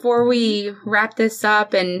before we wrap this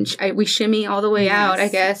up and we shimmy all the way out, I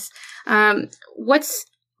guess, what's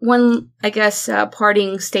one,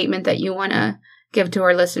 parting statement that you want to give to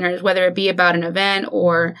our listeners, whether it be about an event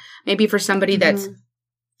or maybe for somebody that's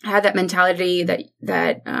had that mentality that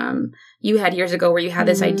you had years ago, where you had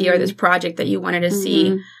this idea or this project that you wanted to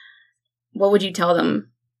see? What would you tell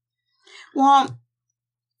them? Well,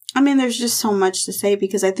 I mean, there's just so much to say,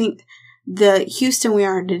 because I think the Houston we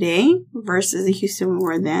are today versus the Houston we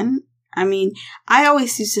were then. I mean, I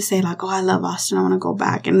always used to say like, oh, I love Austin, I want to go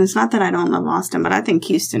back. And it's not that I don't love Austin, but I think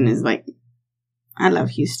Houston is like, I love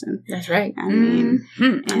Houston. That's right. I mean,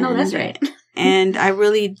 I know that's right. And I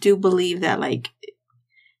really do believe that like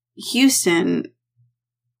Houston,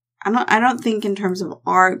 I don't think in terms of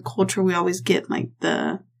art, culture, we always get like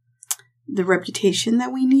the reputation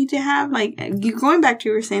that we need to have. Like, you're going back to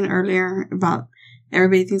what you were saying earlier about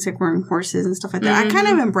everybody thinks like we're on horses and stuff like that. I kind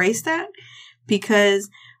of embrace that, because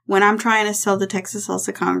when I'm trying to sell the Texas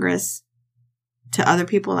Salsa Congress to other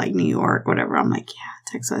people like New York, whatever, I'm like,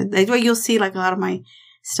 yeah, Texas. That's why you'll see like a lot of my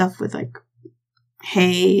stuff with like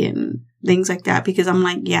hay and things like that, because I'm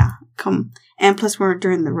like, yeah, come. And plus we're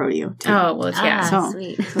during the rodeo too. Oh, well, yeah. So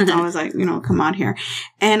it's always like, come out here.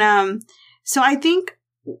 And so I think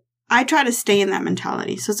I try to stay in that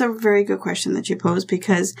mentality. So it's a very good question that you posed,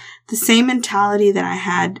 because the same mentality that I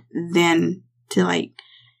had then to like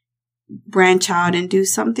branch out and do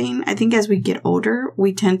something, I think as we get older,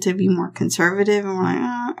 we tend to be more conservative, and we're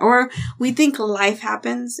like, or we think life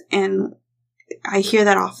happens. And I hear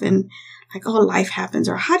that often, like, oh, life happens,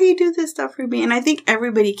 or how do you do this stuff, Ruby? And I think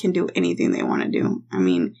everybody can do anything they want to do. I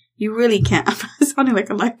mean, you really can't. I'm sounding like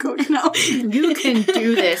a life coach now. You can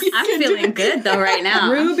do this. I'm feeling good though right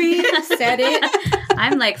now. Ruby said it.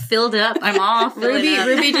 I'm like filled up. I'm all filling up.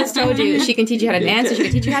 Ruby just told you she can teach you how to dance, and she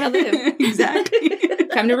can teach you how to live. Exactly.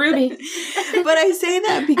 Come to Ruby. But I say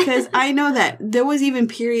that because I know that there was even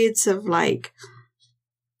periods of like,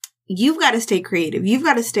 you've got to stay creative. You've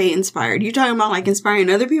got to stay inspired. You're talking about like inspiring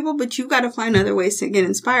other people, but you've got to find other ways to get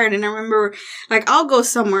inspired. And I remember like, I'll go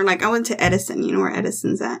somewhere, like I went to Edison. You know where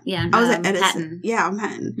Edison's at? Yeah. I was at Edison. Patton. Yeah,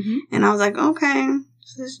 Manhattan. And I was like, okay,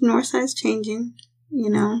 this north side's changing,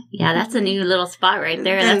 Yeah, that's a new little spot right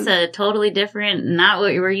there. That's a totally different, not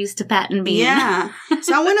what we're used to Patton being. Yeah.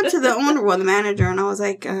 So I went up to the owner, the manager, and I was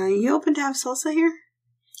like, you open to have salsa here?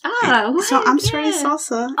 Oh, so I'm starting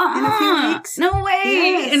salsa in a few weeks. No way!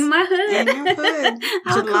 Yes. In my hood. In your hood.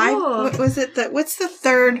 How July. Cool. What was it? What's the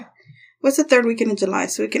third? What's the third weekend in July?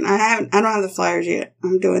 So we can. I don't have the flyers yet.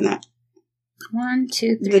 I'm doing that. 1,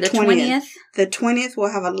 2, 3. The 20th. The 20th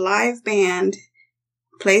we'll have a live band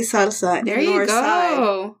play salsa. There you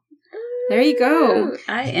go. There you go.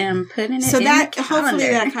 I am putting it. So in that the hopefully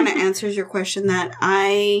that kind of answers your question. That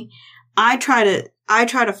I try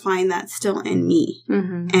to find that still in me.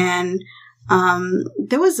 And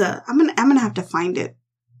there was I'm gonna have to find it.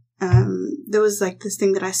 There was like this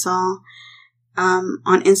thing that I saw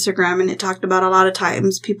on Instagram, and it talked about a lot of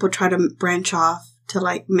times people try to branch off to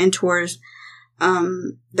like mentors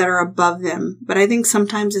that are above them. But I think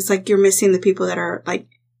sometimes it's like you're missing the people that are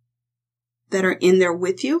in there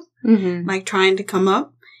with you, like trying to come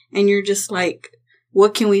up, and you're just like,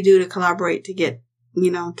 what can we do to collaborate to get,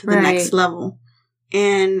 to the next level?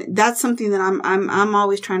 And that's something that I'm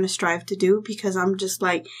always trying to strive to do, because I'm just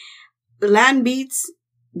like, Latin beats,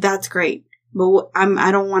 that's great. But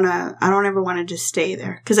I don't ever want to just stay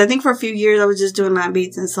there. Cause I think for a few years I was just doing Latin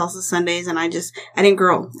beats and salsa Sundays, and I didn't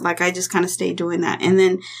grow. Like, I just kind of stayed doing that. And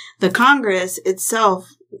then the Congress itself,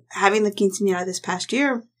 having the quinceañera this past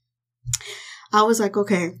year, I was like,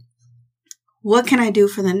 okay, what can I do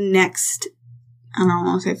for the next, I don't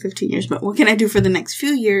want to say 15 years, but what can I do for the next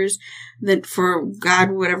few years that for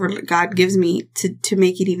God, whatever God gives me to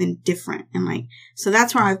make it even different? And like, so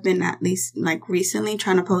that's where I've been, at least like recently,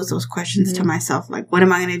 trying to pose those questions to myself. Like, what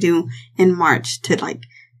am I going to do in March to like,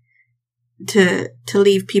 to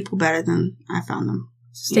leave people better than I found them?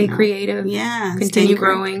 Stay creative. Yeah. Continue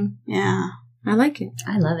growing. Yeah. I like it.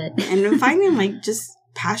 I love it. And finding like just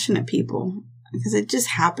passionate people. Because it just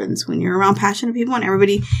happens when you're around passionate people, and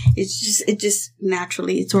everybody, it just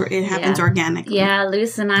naturally, it happens organically. Yeah,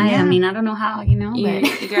 Luis and I mean, I don't know how, you know,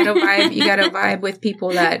 but you gotta vibe with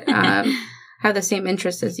people that have the same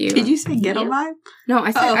interests as you. Did you say ghetto vibe? No,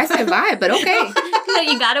 I said vibe, but okay. No,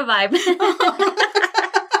 you gotta vibe.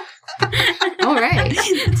 All right.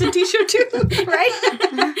 It's a t-shirt too,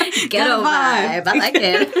 right? Ghetto vibe. I like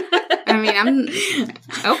it. I mean, I'm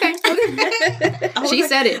okay. She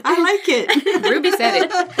said it. I like it. Ruby said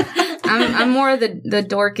it. I'm more of the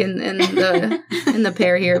dork in the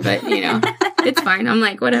pair here, but you know, it's fine. I'm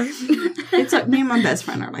like, whatever. It's like me and my best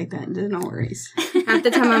friend are like that. There's no worries. Half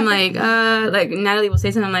the time I'm like Natalie will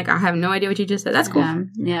say something. I'm like, I have no idea what you just said. That's cool.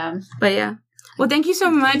 Yeah. But yeah. Well, thank you so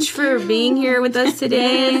much for being here with us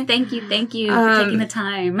today. Yes, thank you for taking the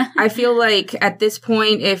time. I feel like at this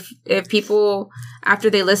point, if people, after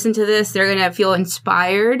they listen to this, they're going to feel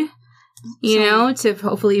inspired, you know, to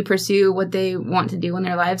hopefully pursue what they want to do in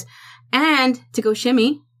their lives, and to go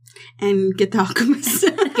shimmy. And get The Alchemist.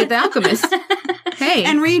 Get The Alchemist. Hey.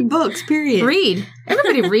 And read books, period. Read.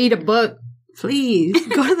 Everybody read a book. Please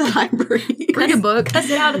go to the library. Read a book. Go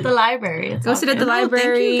sit out at the library. Go sit at the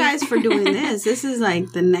library. Thank you guys for doing this. This is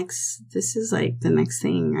like the next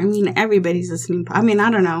thing. I mean, everybody's listening. I mean,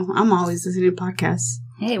 I don't know. I'm always listening to podcasts.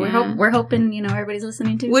 Hey, we're hoping, you know, everybody's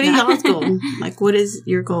listening too. What is y'all's goal? Like, what is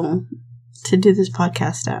your goal to do this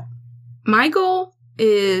podcast at? My goal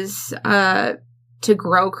is to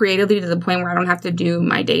grow creatively to the point where I don't have to do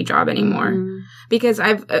my day job anymore. Mm-hmm. Because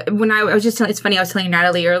it's funny, I was telling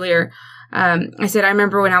Natalie earlier, I said, I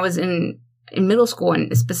remember when I was in middle school, and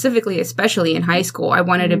especially in high school, I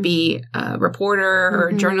wanted to be a reporter or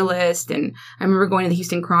a journalist. And I remember going to the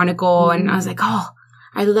Houston Chronicle, and I was like, oh,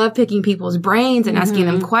 I love picking people's brains and asking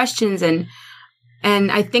them questions. And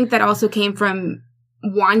I think that also came from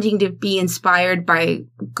wanting to be inspired by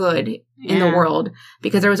good in the world,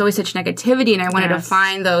 because there was always such negativity, and I wanted to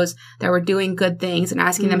find those that were doing good things and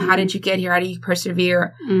asking them, how did you get here? How do you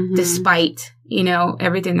persevere despite, you know,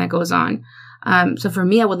 everything that goes on? So for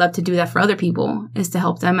me, I would love to do that for other people, is to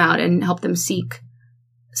help them out and help them seek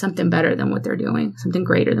something better than what they're doing, something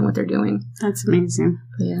greater than what they're doing. That's amazing.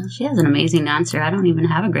 But yeah. She has an amazing answer. I don't even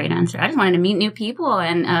have a great answer. I just wanted to meet new people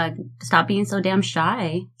and stop being so damn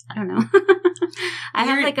shy. I don't know. I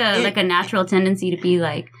have like a natural tendency to be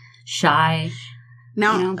like shy.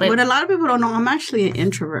 Now, you know, but what a lot of people don't know, I'm actually an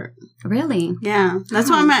introvert. Really? Yeah. That's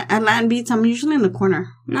why I'm at Latin Beats. I'm usually in the corner.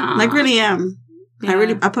 No. Like, really am.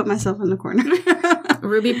 Yeah. I put myself in the corner.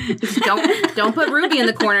 Ruby, don't put Ruby in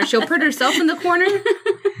the corner. She'll put herself in the corner,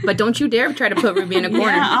 but don't you dare try to put Ruby in a corner.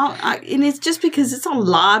 Yeah, and it's just because it's a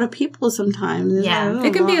lot of people sometimes.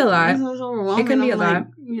 It can be a lot. It can be a lot.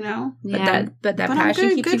 You know? Yeah. But that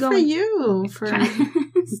passion keeps you going. Good for you.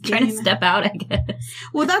 For trying to step out, I guess.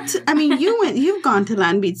 Well, you've gone to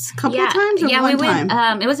Latin Beats a couple of times or one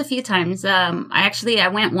time? It was a few times. I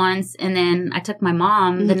went once, and then I took my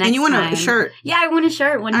mom the next time. And you won a shirt. Yeah, I won a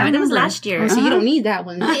shirt one time. That was last year. Oh, so you don't need that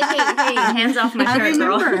one. Hey, hands off my shirt,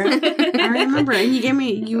 girl. I remember.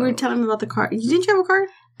 And you were telling me about the card. Didn't you have a card?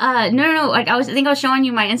 No. I think I was showing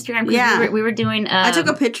you my Instagram. Yeah. We were doing. I took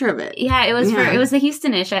a picture of it. Yeah, it was it was the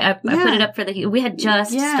Houstonish. I put it up for we had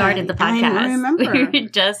just started the podcast. I remember. We were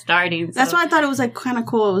just starting. So. That's why I thought it was like kind of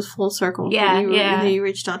cool. It was full circle. Yeah, you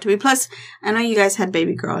reached out to me. Plus, I know you guys had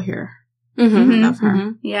baby girl here. Mm-hmm. I love her.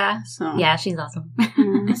 Mm-hmm. Yeah. So yeah, she's awesome.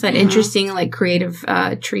 It's an interesting, like, creative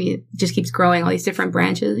tree. It just keeps growing, all these different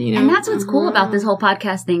branches, you know? And that's what's cool about this whole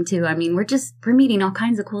podcast thing, too. I mean, we're meeting all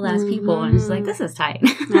kinds of cool-ass people, and it's like, this is tight.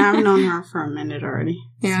 Yeah, I've known her for a minute already.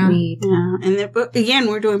 Yeah. Sweet. Yeah. And then, but again,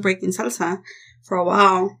 we're doing Breaking Salsa for a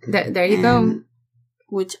while. There you go.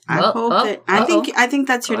 Which I hope that I think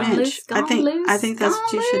that's your niche. I think that's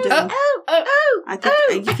what you should do. I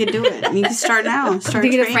think you can do it. You can start now. Start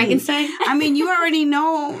training. Frankenstein. I mean, you already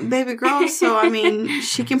know baby girl, so I mean,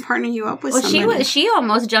 she can partner you up with. Well, she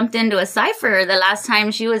almost jumped into a cipher the last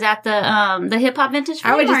time she was at the hip hop vintage.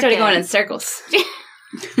 I would just started going in circles.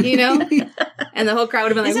 You know, and the whole crowd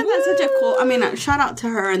would have been like, "Isn't that such a cool?" I mean, shout out to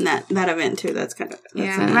her in that event too. That's kind of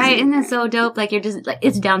right. Isn't that so dope? Like you're just like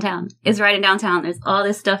it's downtown. It's right in downtown. There's all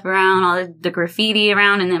this stuff around, all the graffiti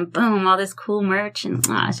around, and then boom, all this cool merch, and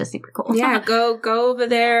it's just super cool. Yeah, go over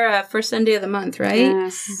there first Sunday of the month, right?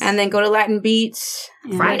 Yes. And then go to Latin Beats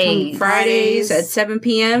Fridays at 7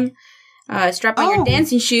 p.m. Strap on your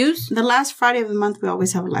dancing shoes. The last Friday of the month, we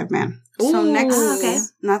always have a live band. So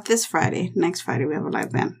not this Friday, next Friday we have a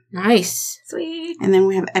live band. Nice. Sweet. And then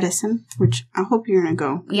we have Edison, which I hope you're going to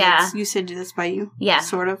go. Yeah. You said that's by you? Yeah.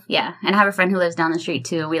 Sort of? Yeah. And I have a friend who lives down the street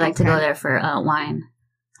too. We like to go there for wine.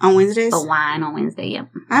 On Wednesdays? For wine on Wednesday,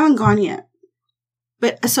 yep. I haven't gone yet.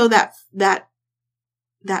 But so that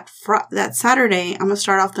Saturday, I'm going to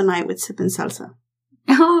start off the night with Sippin' Salsa.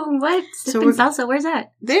 Oh, what? Sippin' Salsa? Where's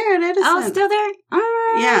that? There at Edison. Oh, still there?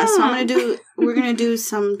 Oh. Yeah, so we're going to do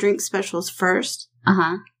some drink specials first.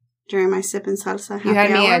 Uh-huh. During my Sippin' Salsa You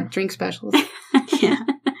had me at drink specials. Yeah.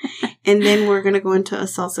 And then we're going to go into a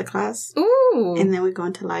salsa class. Ooh. And then we go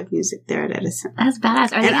into live music there at Edison. That's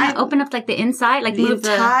badass. Are they going to open up like the inside? Like the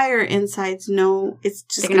entire insides? No, it's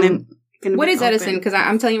just going to... What is Edison? Because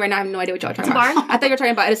I'm telling you right now, I have no idea what y'all are talking about. I thought you were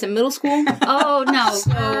talking about Edison Middle School. Oh, no.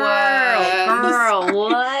 Girl,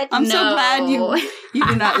 what? I'm so glad you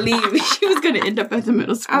did not leave. She was going to end up at the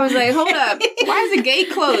middle school. I was like, hold up. Why is the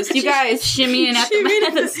gate closed? You guys shimmying at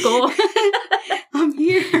the school. I'm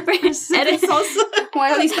here.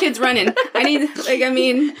 Why are these kids running?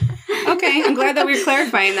 Okay, I'm glad that we were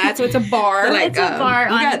clarifying that. So it's a bar. It's a bar.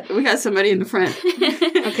 We got somebody in the front.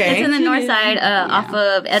 Okay. It's in the north side off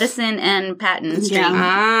of Edison and Patton Street.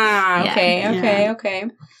 Yeah. Okay.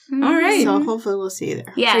 All right. So hopefully we'll see you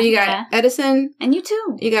there. Yeah. So you got Edison. And you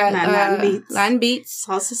too. You got Latin Beats.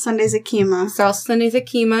 Salsa Sundays at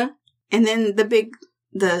Kima. And then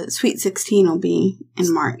the Sweet 16 will be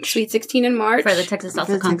in March. Sweet 16 in March. For the Texas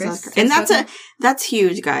Salsa Congress. And that's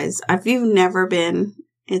huge, guys. If you've never been,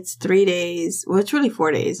 it's 3 days. Well, it's really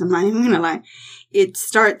 4 days. I'm not even going to lie. It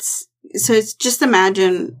starts, so it's just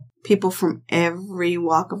imagine people from every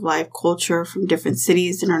walk of life, culture, from different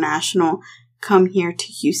cities, international, come here to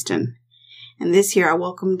Houston. And this year I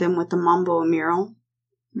welcomed them with the Mambo mural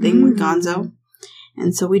thing with Gonzo.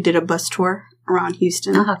 And so we did a bus tour around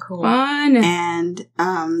Houston. Oh, cool. Fun. And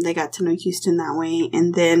they got to know Houston that way.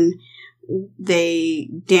 And then they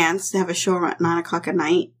danced. They have a show around 9 o'clock at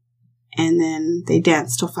night. And then they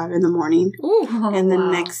dance till 5 in the morning. Ooh, and the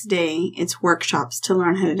next day, it's workshops to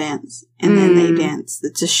learn how to dance. And then they dance.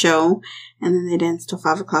 It's a show. And then they dance till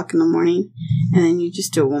 5 o'clock in the morning. And then you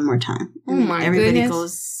just do it one more time. And everybody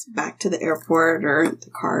goes back to the airport or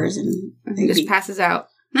the cars and they just passes out.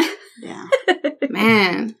 Yeah.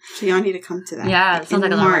 Man. So y'all need to come to that. Yeah. It sounds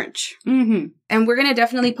like March. Mm-hmm. And we're going to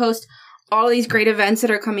definitely post all these great events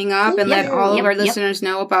that are coming up and let all of our listeners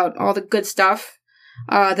know about all the good stuff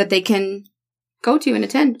that they can go to and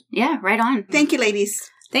attend. Yeah, right on. Thank you, ladies.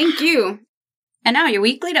 Thank you. And now your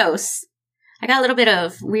weekly dose. I got a little bit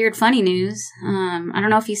of weird, funny news. I don't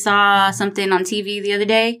know if you saw something on TV the other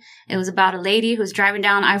day. It was about a lady who was driving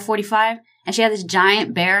down I-45, and she had this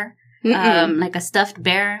giant bear, like a stuffed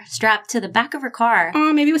bear, strapped to the back of her car.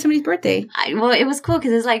 Oh, maybe it was somebody's birthday. Well, it was cool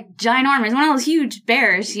because it's like ginormous, one of those huge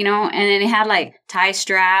bears, and then it had like tie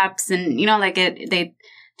straps, and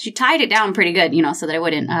she tied it down pretty good, so that it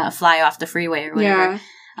wouldn't fly off the freeway or whatever.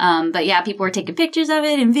 Yeah. But yeah, people were taking pictures of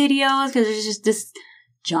it and videos because there's just this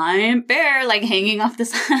giant bear like hanging off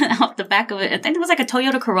the back of it. I think it was like a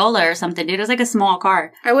Toyota Corolla or something, dude. It was like a small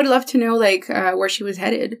car. I would love to know where she was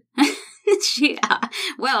headed.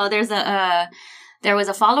 Well, there was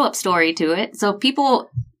a follow-up story to it. So people,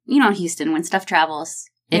 Houston, when stuff travels,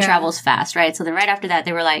 it travels fast, right? So then right after that,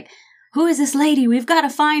 they were like, who is this lady? We've got to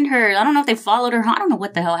find her. I don't know if they followed her. I don't know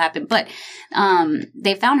what the hell happened, but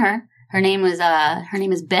they found her. Her name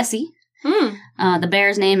is Bessie. The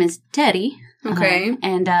bear's name is Teddy. Okay.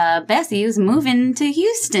 And Bessie was moving to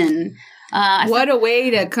Houston. What a way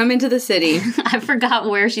to come into the city. I forgot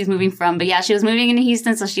where she's moving from, but yeah, she was moving into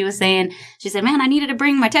Houston. So she said, man, I needed to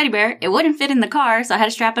bring my teddy bear. It wouldn't fit in the car, so I had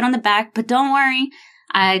to strap it on the back. But don't worry,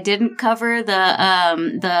 I didn't cover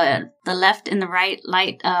the left and the right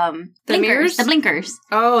light the blinkers, mirrors? the blinkers.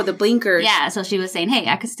 Oh, the blinkers. Yeah, so she was saying, "Hey,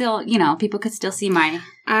 I could still, people could still see my."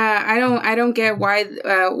 I don't get why.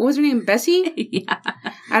 What was her name? Bessie. Yeah.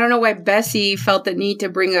 I don't know why Bessie felt the need to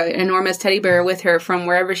bring an enormous teddy bear with her from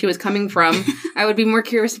wherever she was coming from. I would be more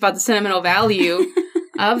curious about the sentimental value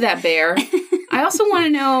of that bear. I also want to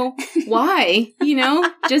know why,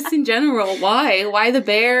 just in general, why? Why the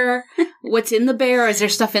bear? What's in the bear? Is there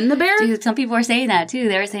stuff in the bear? Dude, some people are saying that too.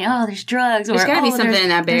 They were saying, oh, there's drugs. There's got to be something in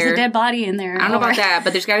that bear. There's a dead body in there. I don't know about that,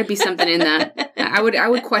 but there's got to be something in that. I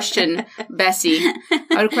would question Bessie.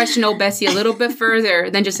 I would question old Bessie a little bit further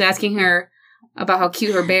than just asking her about how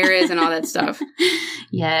cute her bear is and all that stuff.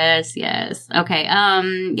 Yes. Okay.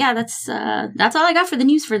 Yeah, that's all I got for the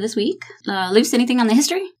news for this week. Luce, anything on the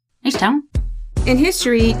history? H-Town. In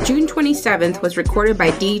history, June 27th was recorded by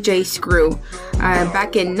DJ Screw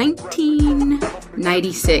back in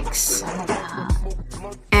 1996.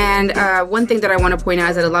 And one thing that I want to point out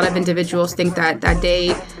is that a lot of individuals think that that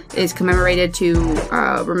day is commemorated to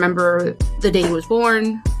remember the day he was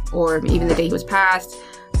born or even the day he was passed.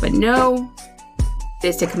 But no,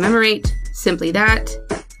 it's to commemorate simply that.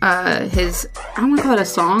 I don't want to call it a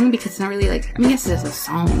song because it's not really yes, it is a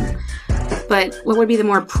song. But what would be the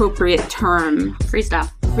more appropriate term?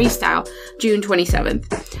 Freestyle, June 27th.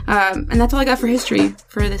 And that's all I got for history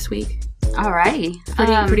for this week. Alrighty.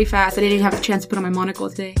 Pretty fast. I didn't even have a chance to put on my monocle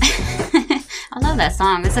today. I love that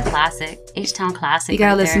song. It's a classic. H-Town classic. You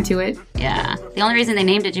gotta listen to it. Yeah. The only reason they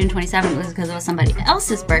named it June 27th was because it was somebody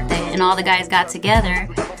else's birthday and all the guys got together.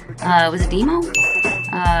 Was it Demo?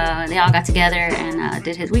 They all got together and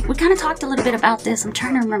did his. We kind of talked a little bit about this. I'm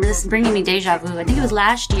trying to remember. This is bringing me deja vu. I think it was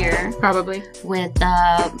last year. Probably. With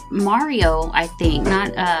Mario, I think.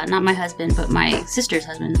 Not my husband, but my sister's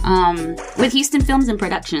husband. With Houston Films and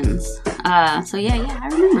Productions. So yeah, I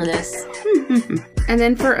remember this. And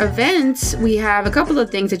then for events, we have a couple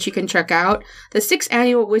of things that you can check out. The 6th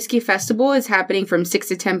Annual Whiskey Festival is happening from 6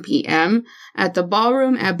 to 10 p.m. at the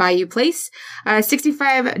Ballroom at Bayou Place.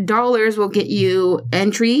 $65 will get you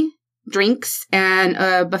entry, drinks, and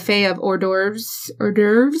a buffet of hors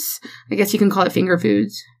d'oeuvres. I guess you can call it finger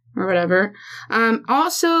foods or whatever.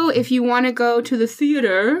 Also, if you want to go to the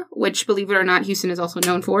theater, which, believe it or not, Houston is also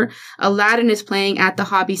known for, Aladdin is playing at the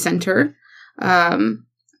Hobby Center.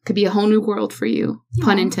 Could be a whole new world for you,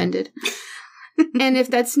 pun intended. And if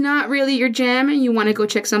that's not really your jam and you want to go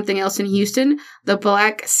check something else in Houston, the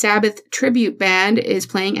Black Sabbath Tribute Band is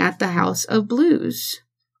playing at the House of Blues.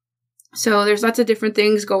 So there's lots of different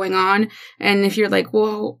things going on. And if you're like,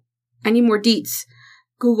 whoa, I need more deets,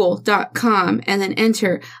 google.com and then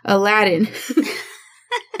enter Aladdin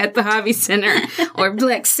at the Hobby Center or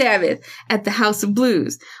Black Sabbath at the House of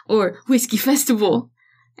Blues or Whiskey Festival.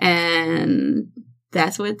 And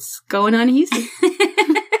that's what's going on in Houston.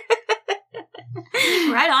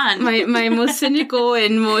 Right on. My most cynical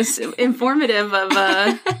and most informative of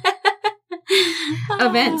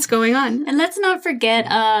events going on. And let's not forget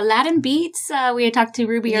Latin Beats. We had talked to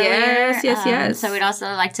Ruby earlier. Yes. So we'd also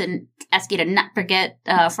like to ask you to not forget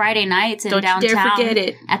Friday nights in downtown. Don't you dare forget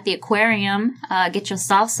it. At the aquarium. Get your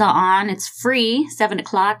salsa on. It's free, 7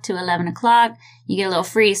 o'clock to 11 o'clock. You get a little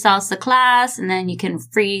free salsa class, and then you can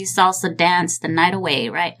free salsa dance the night away,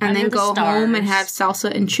 right? And then go home and have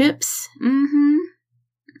salsa and chips. Mm-hmm.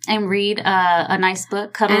 And read a nice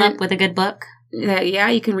book. Cuddle up with a good book. Yeah,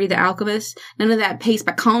 you can read The Alchemist. None of that paste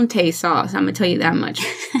picante sauce. I'm going to tell you that much.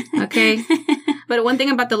 Okay? But one thing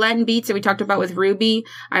about the Latin beats that we talked about with Ruby,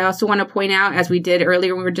 I also want to point out, as we did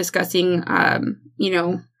earlier when we were discussing,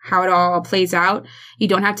 how it all plays out, you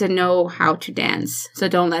don't have to know how to dance. So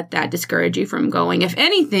don't let that discourage you from going. If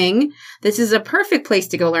anything, this is a perfect place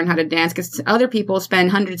to go learn how to dance because other people spend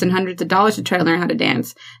hundreds and hundreds of dollars to try to learn how to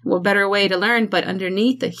dance. What better way to learn but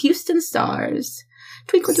underneath the Houston stars?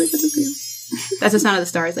 Twinkle, twinkle, twinkle. That's the sound of the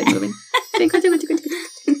stars like moving. Twinkle, twinkle, twinkle,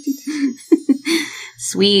 twinkle.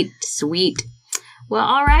 Sweet. Well,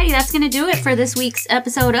 alrighty, that's going to do it for this week's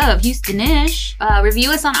episode of Houston-ish.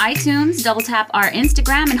 Review us on iTunes, double tap our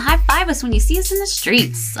Instagram, and high five us when you see us in the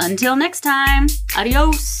streets. Until next time,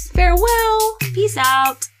 adios. Farewell. Peace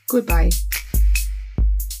out. Goodbye.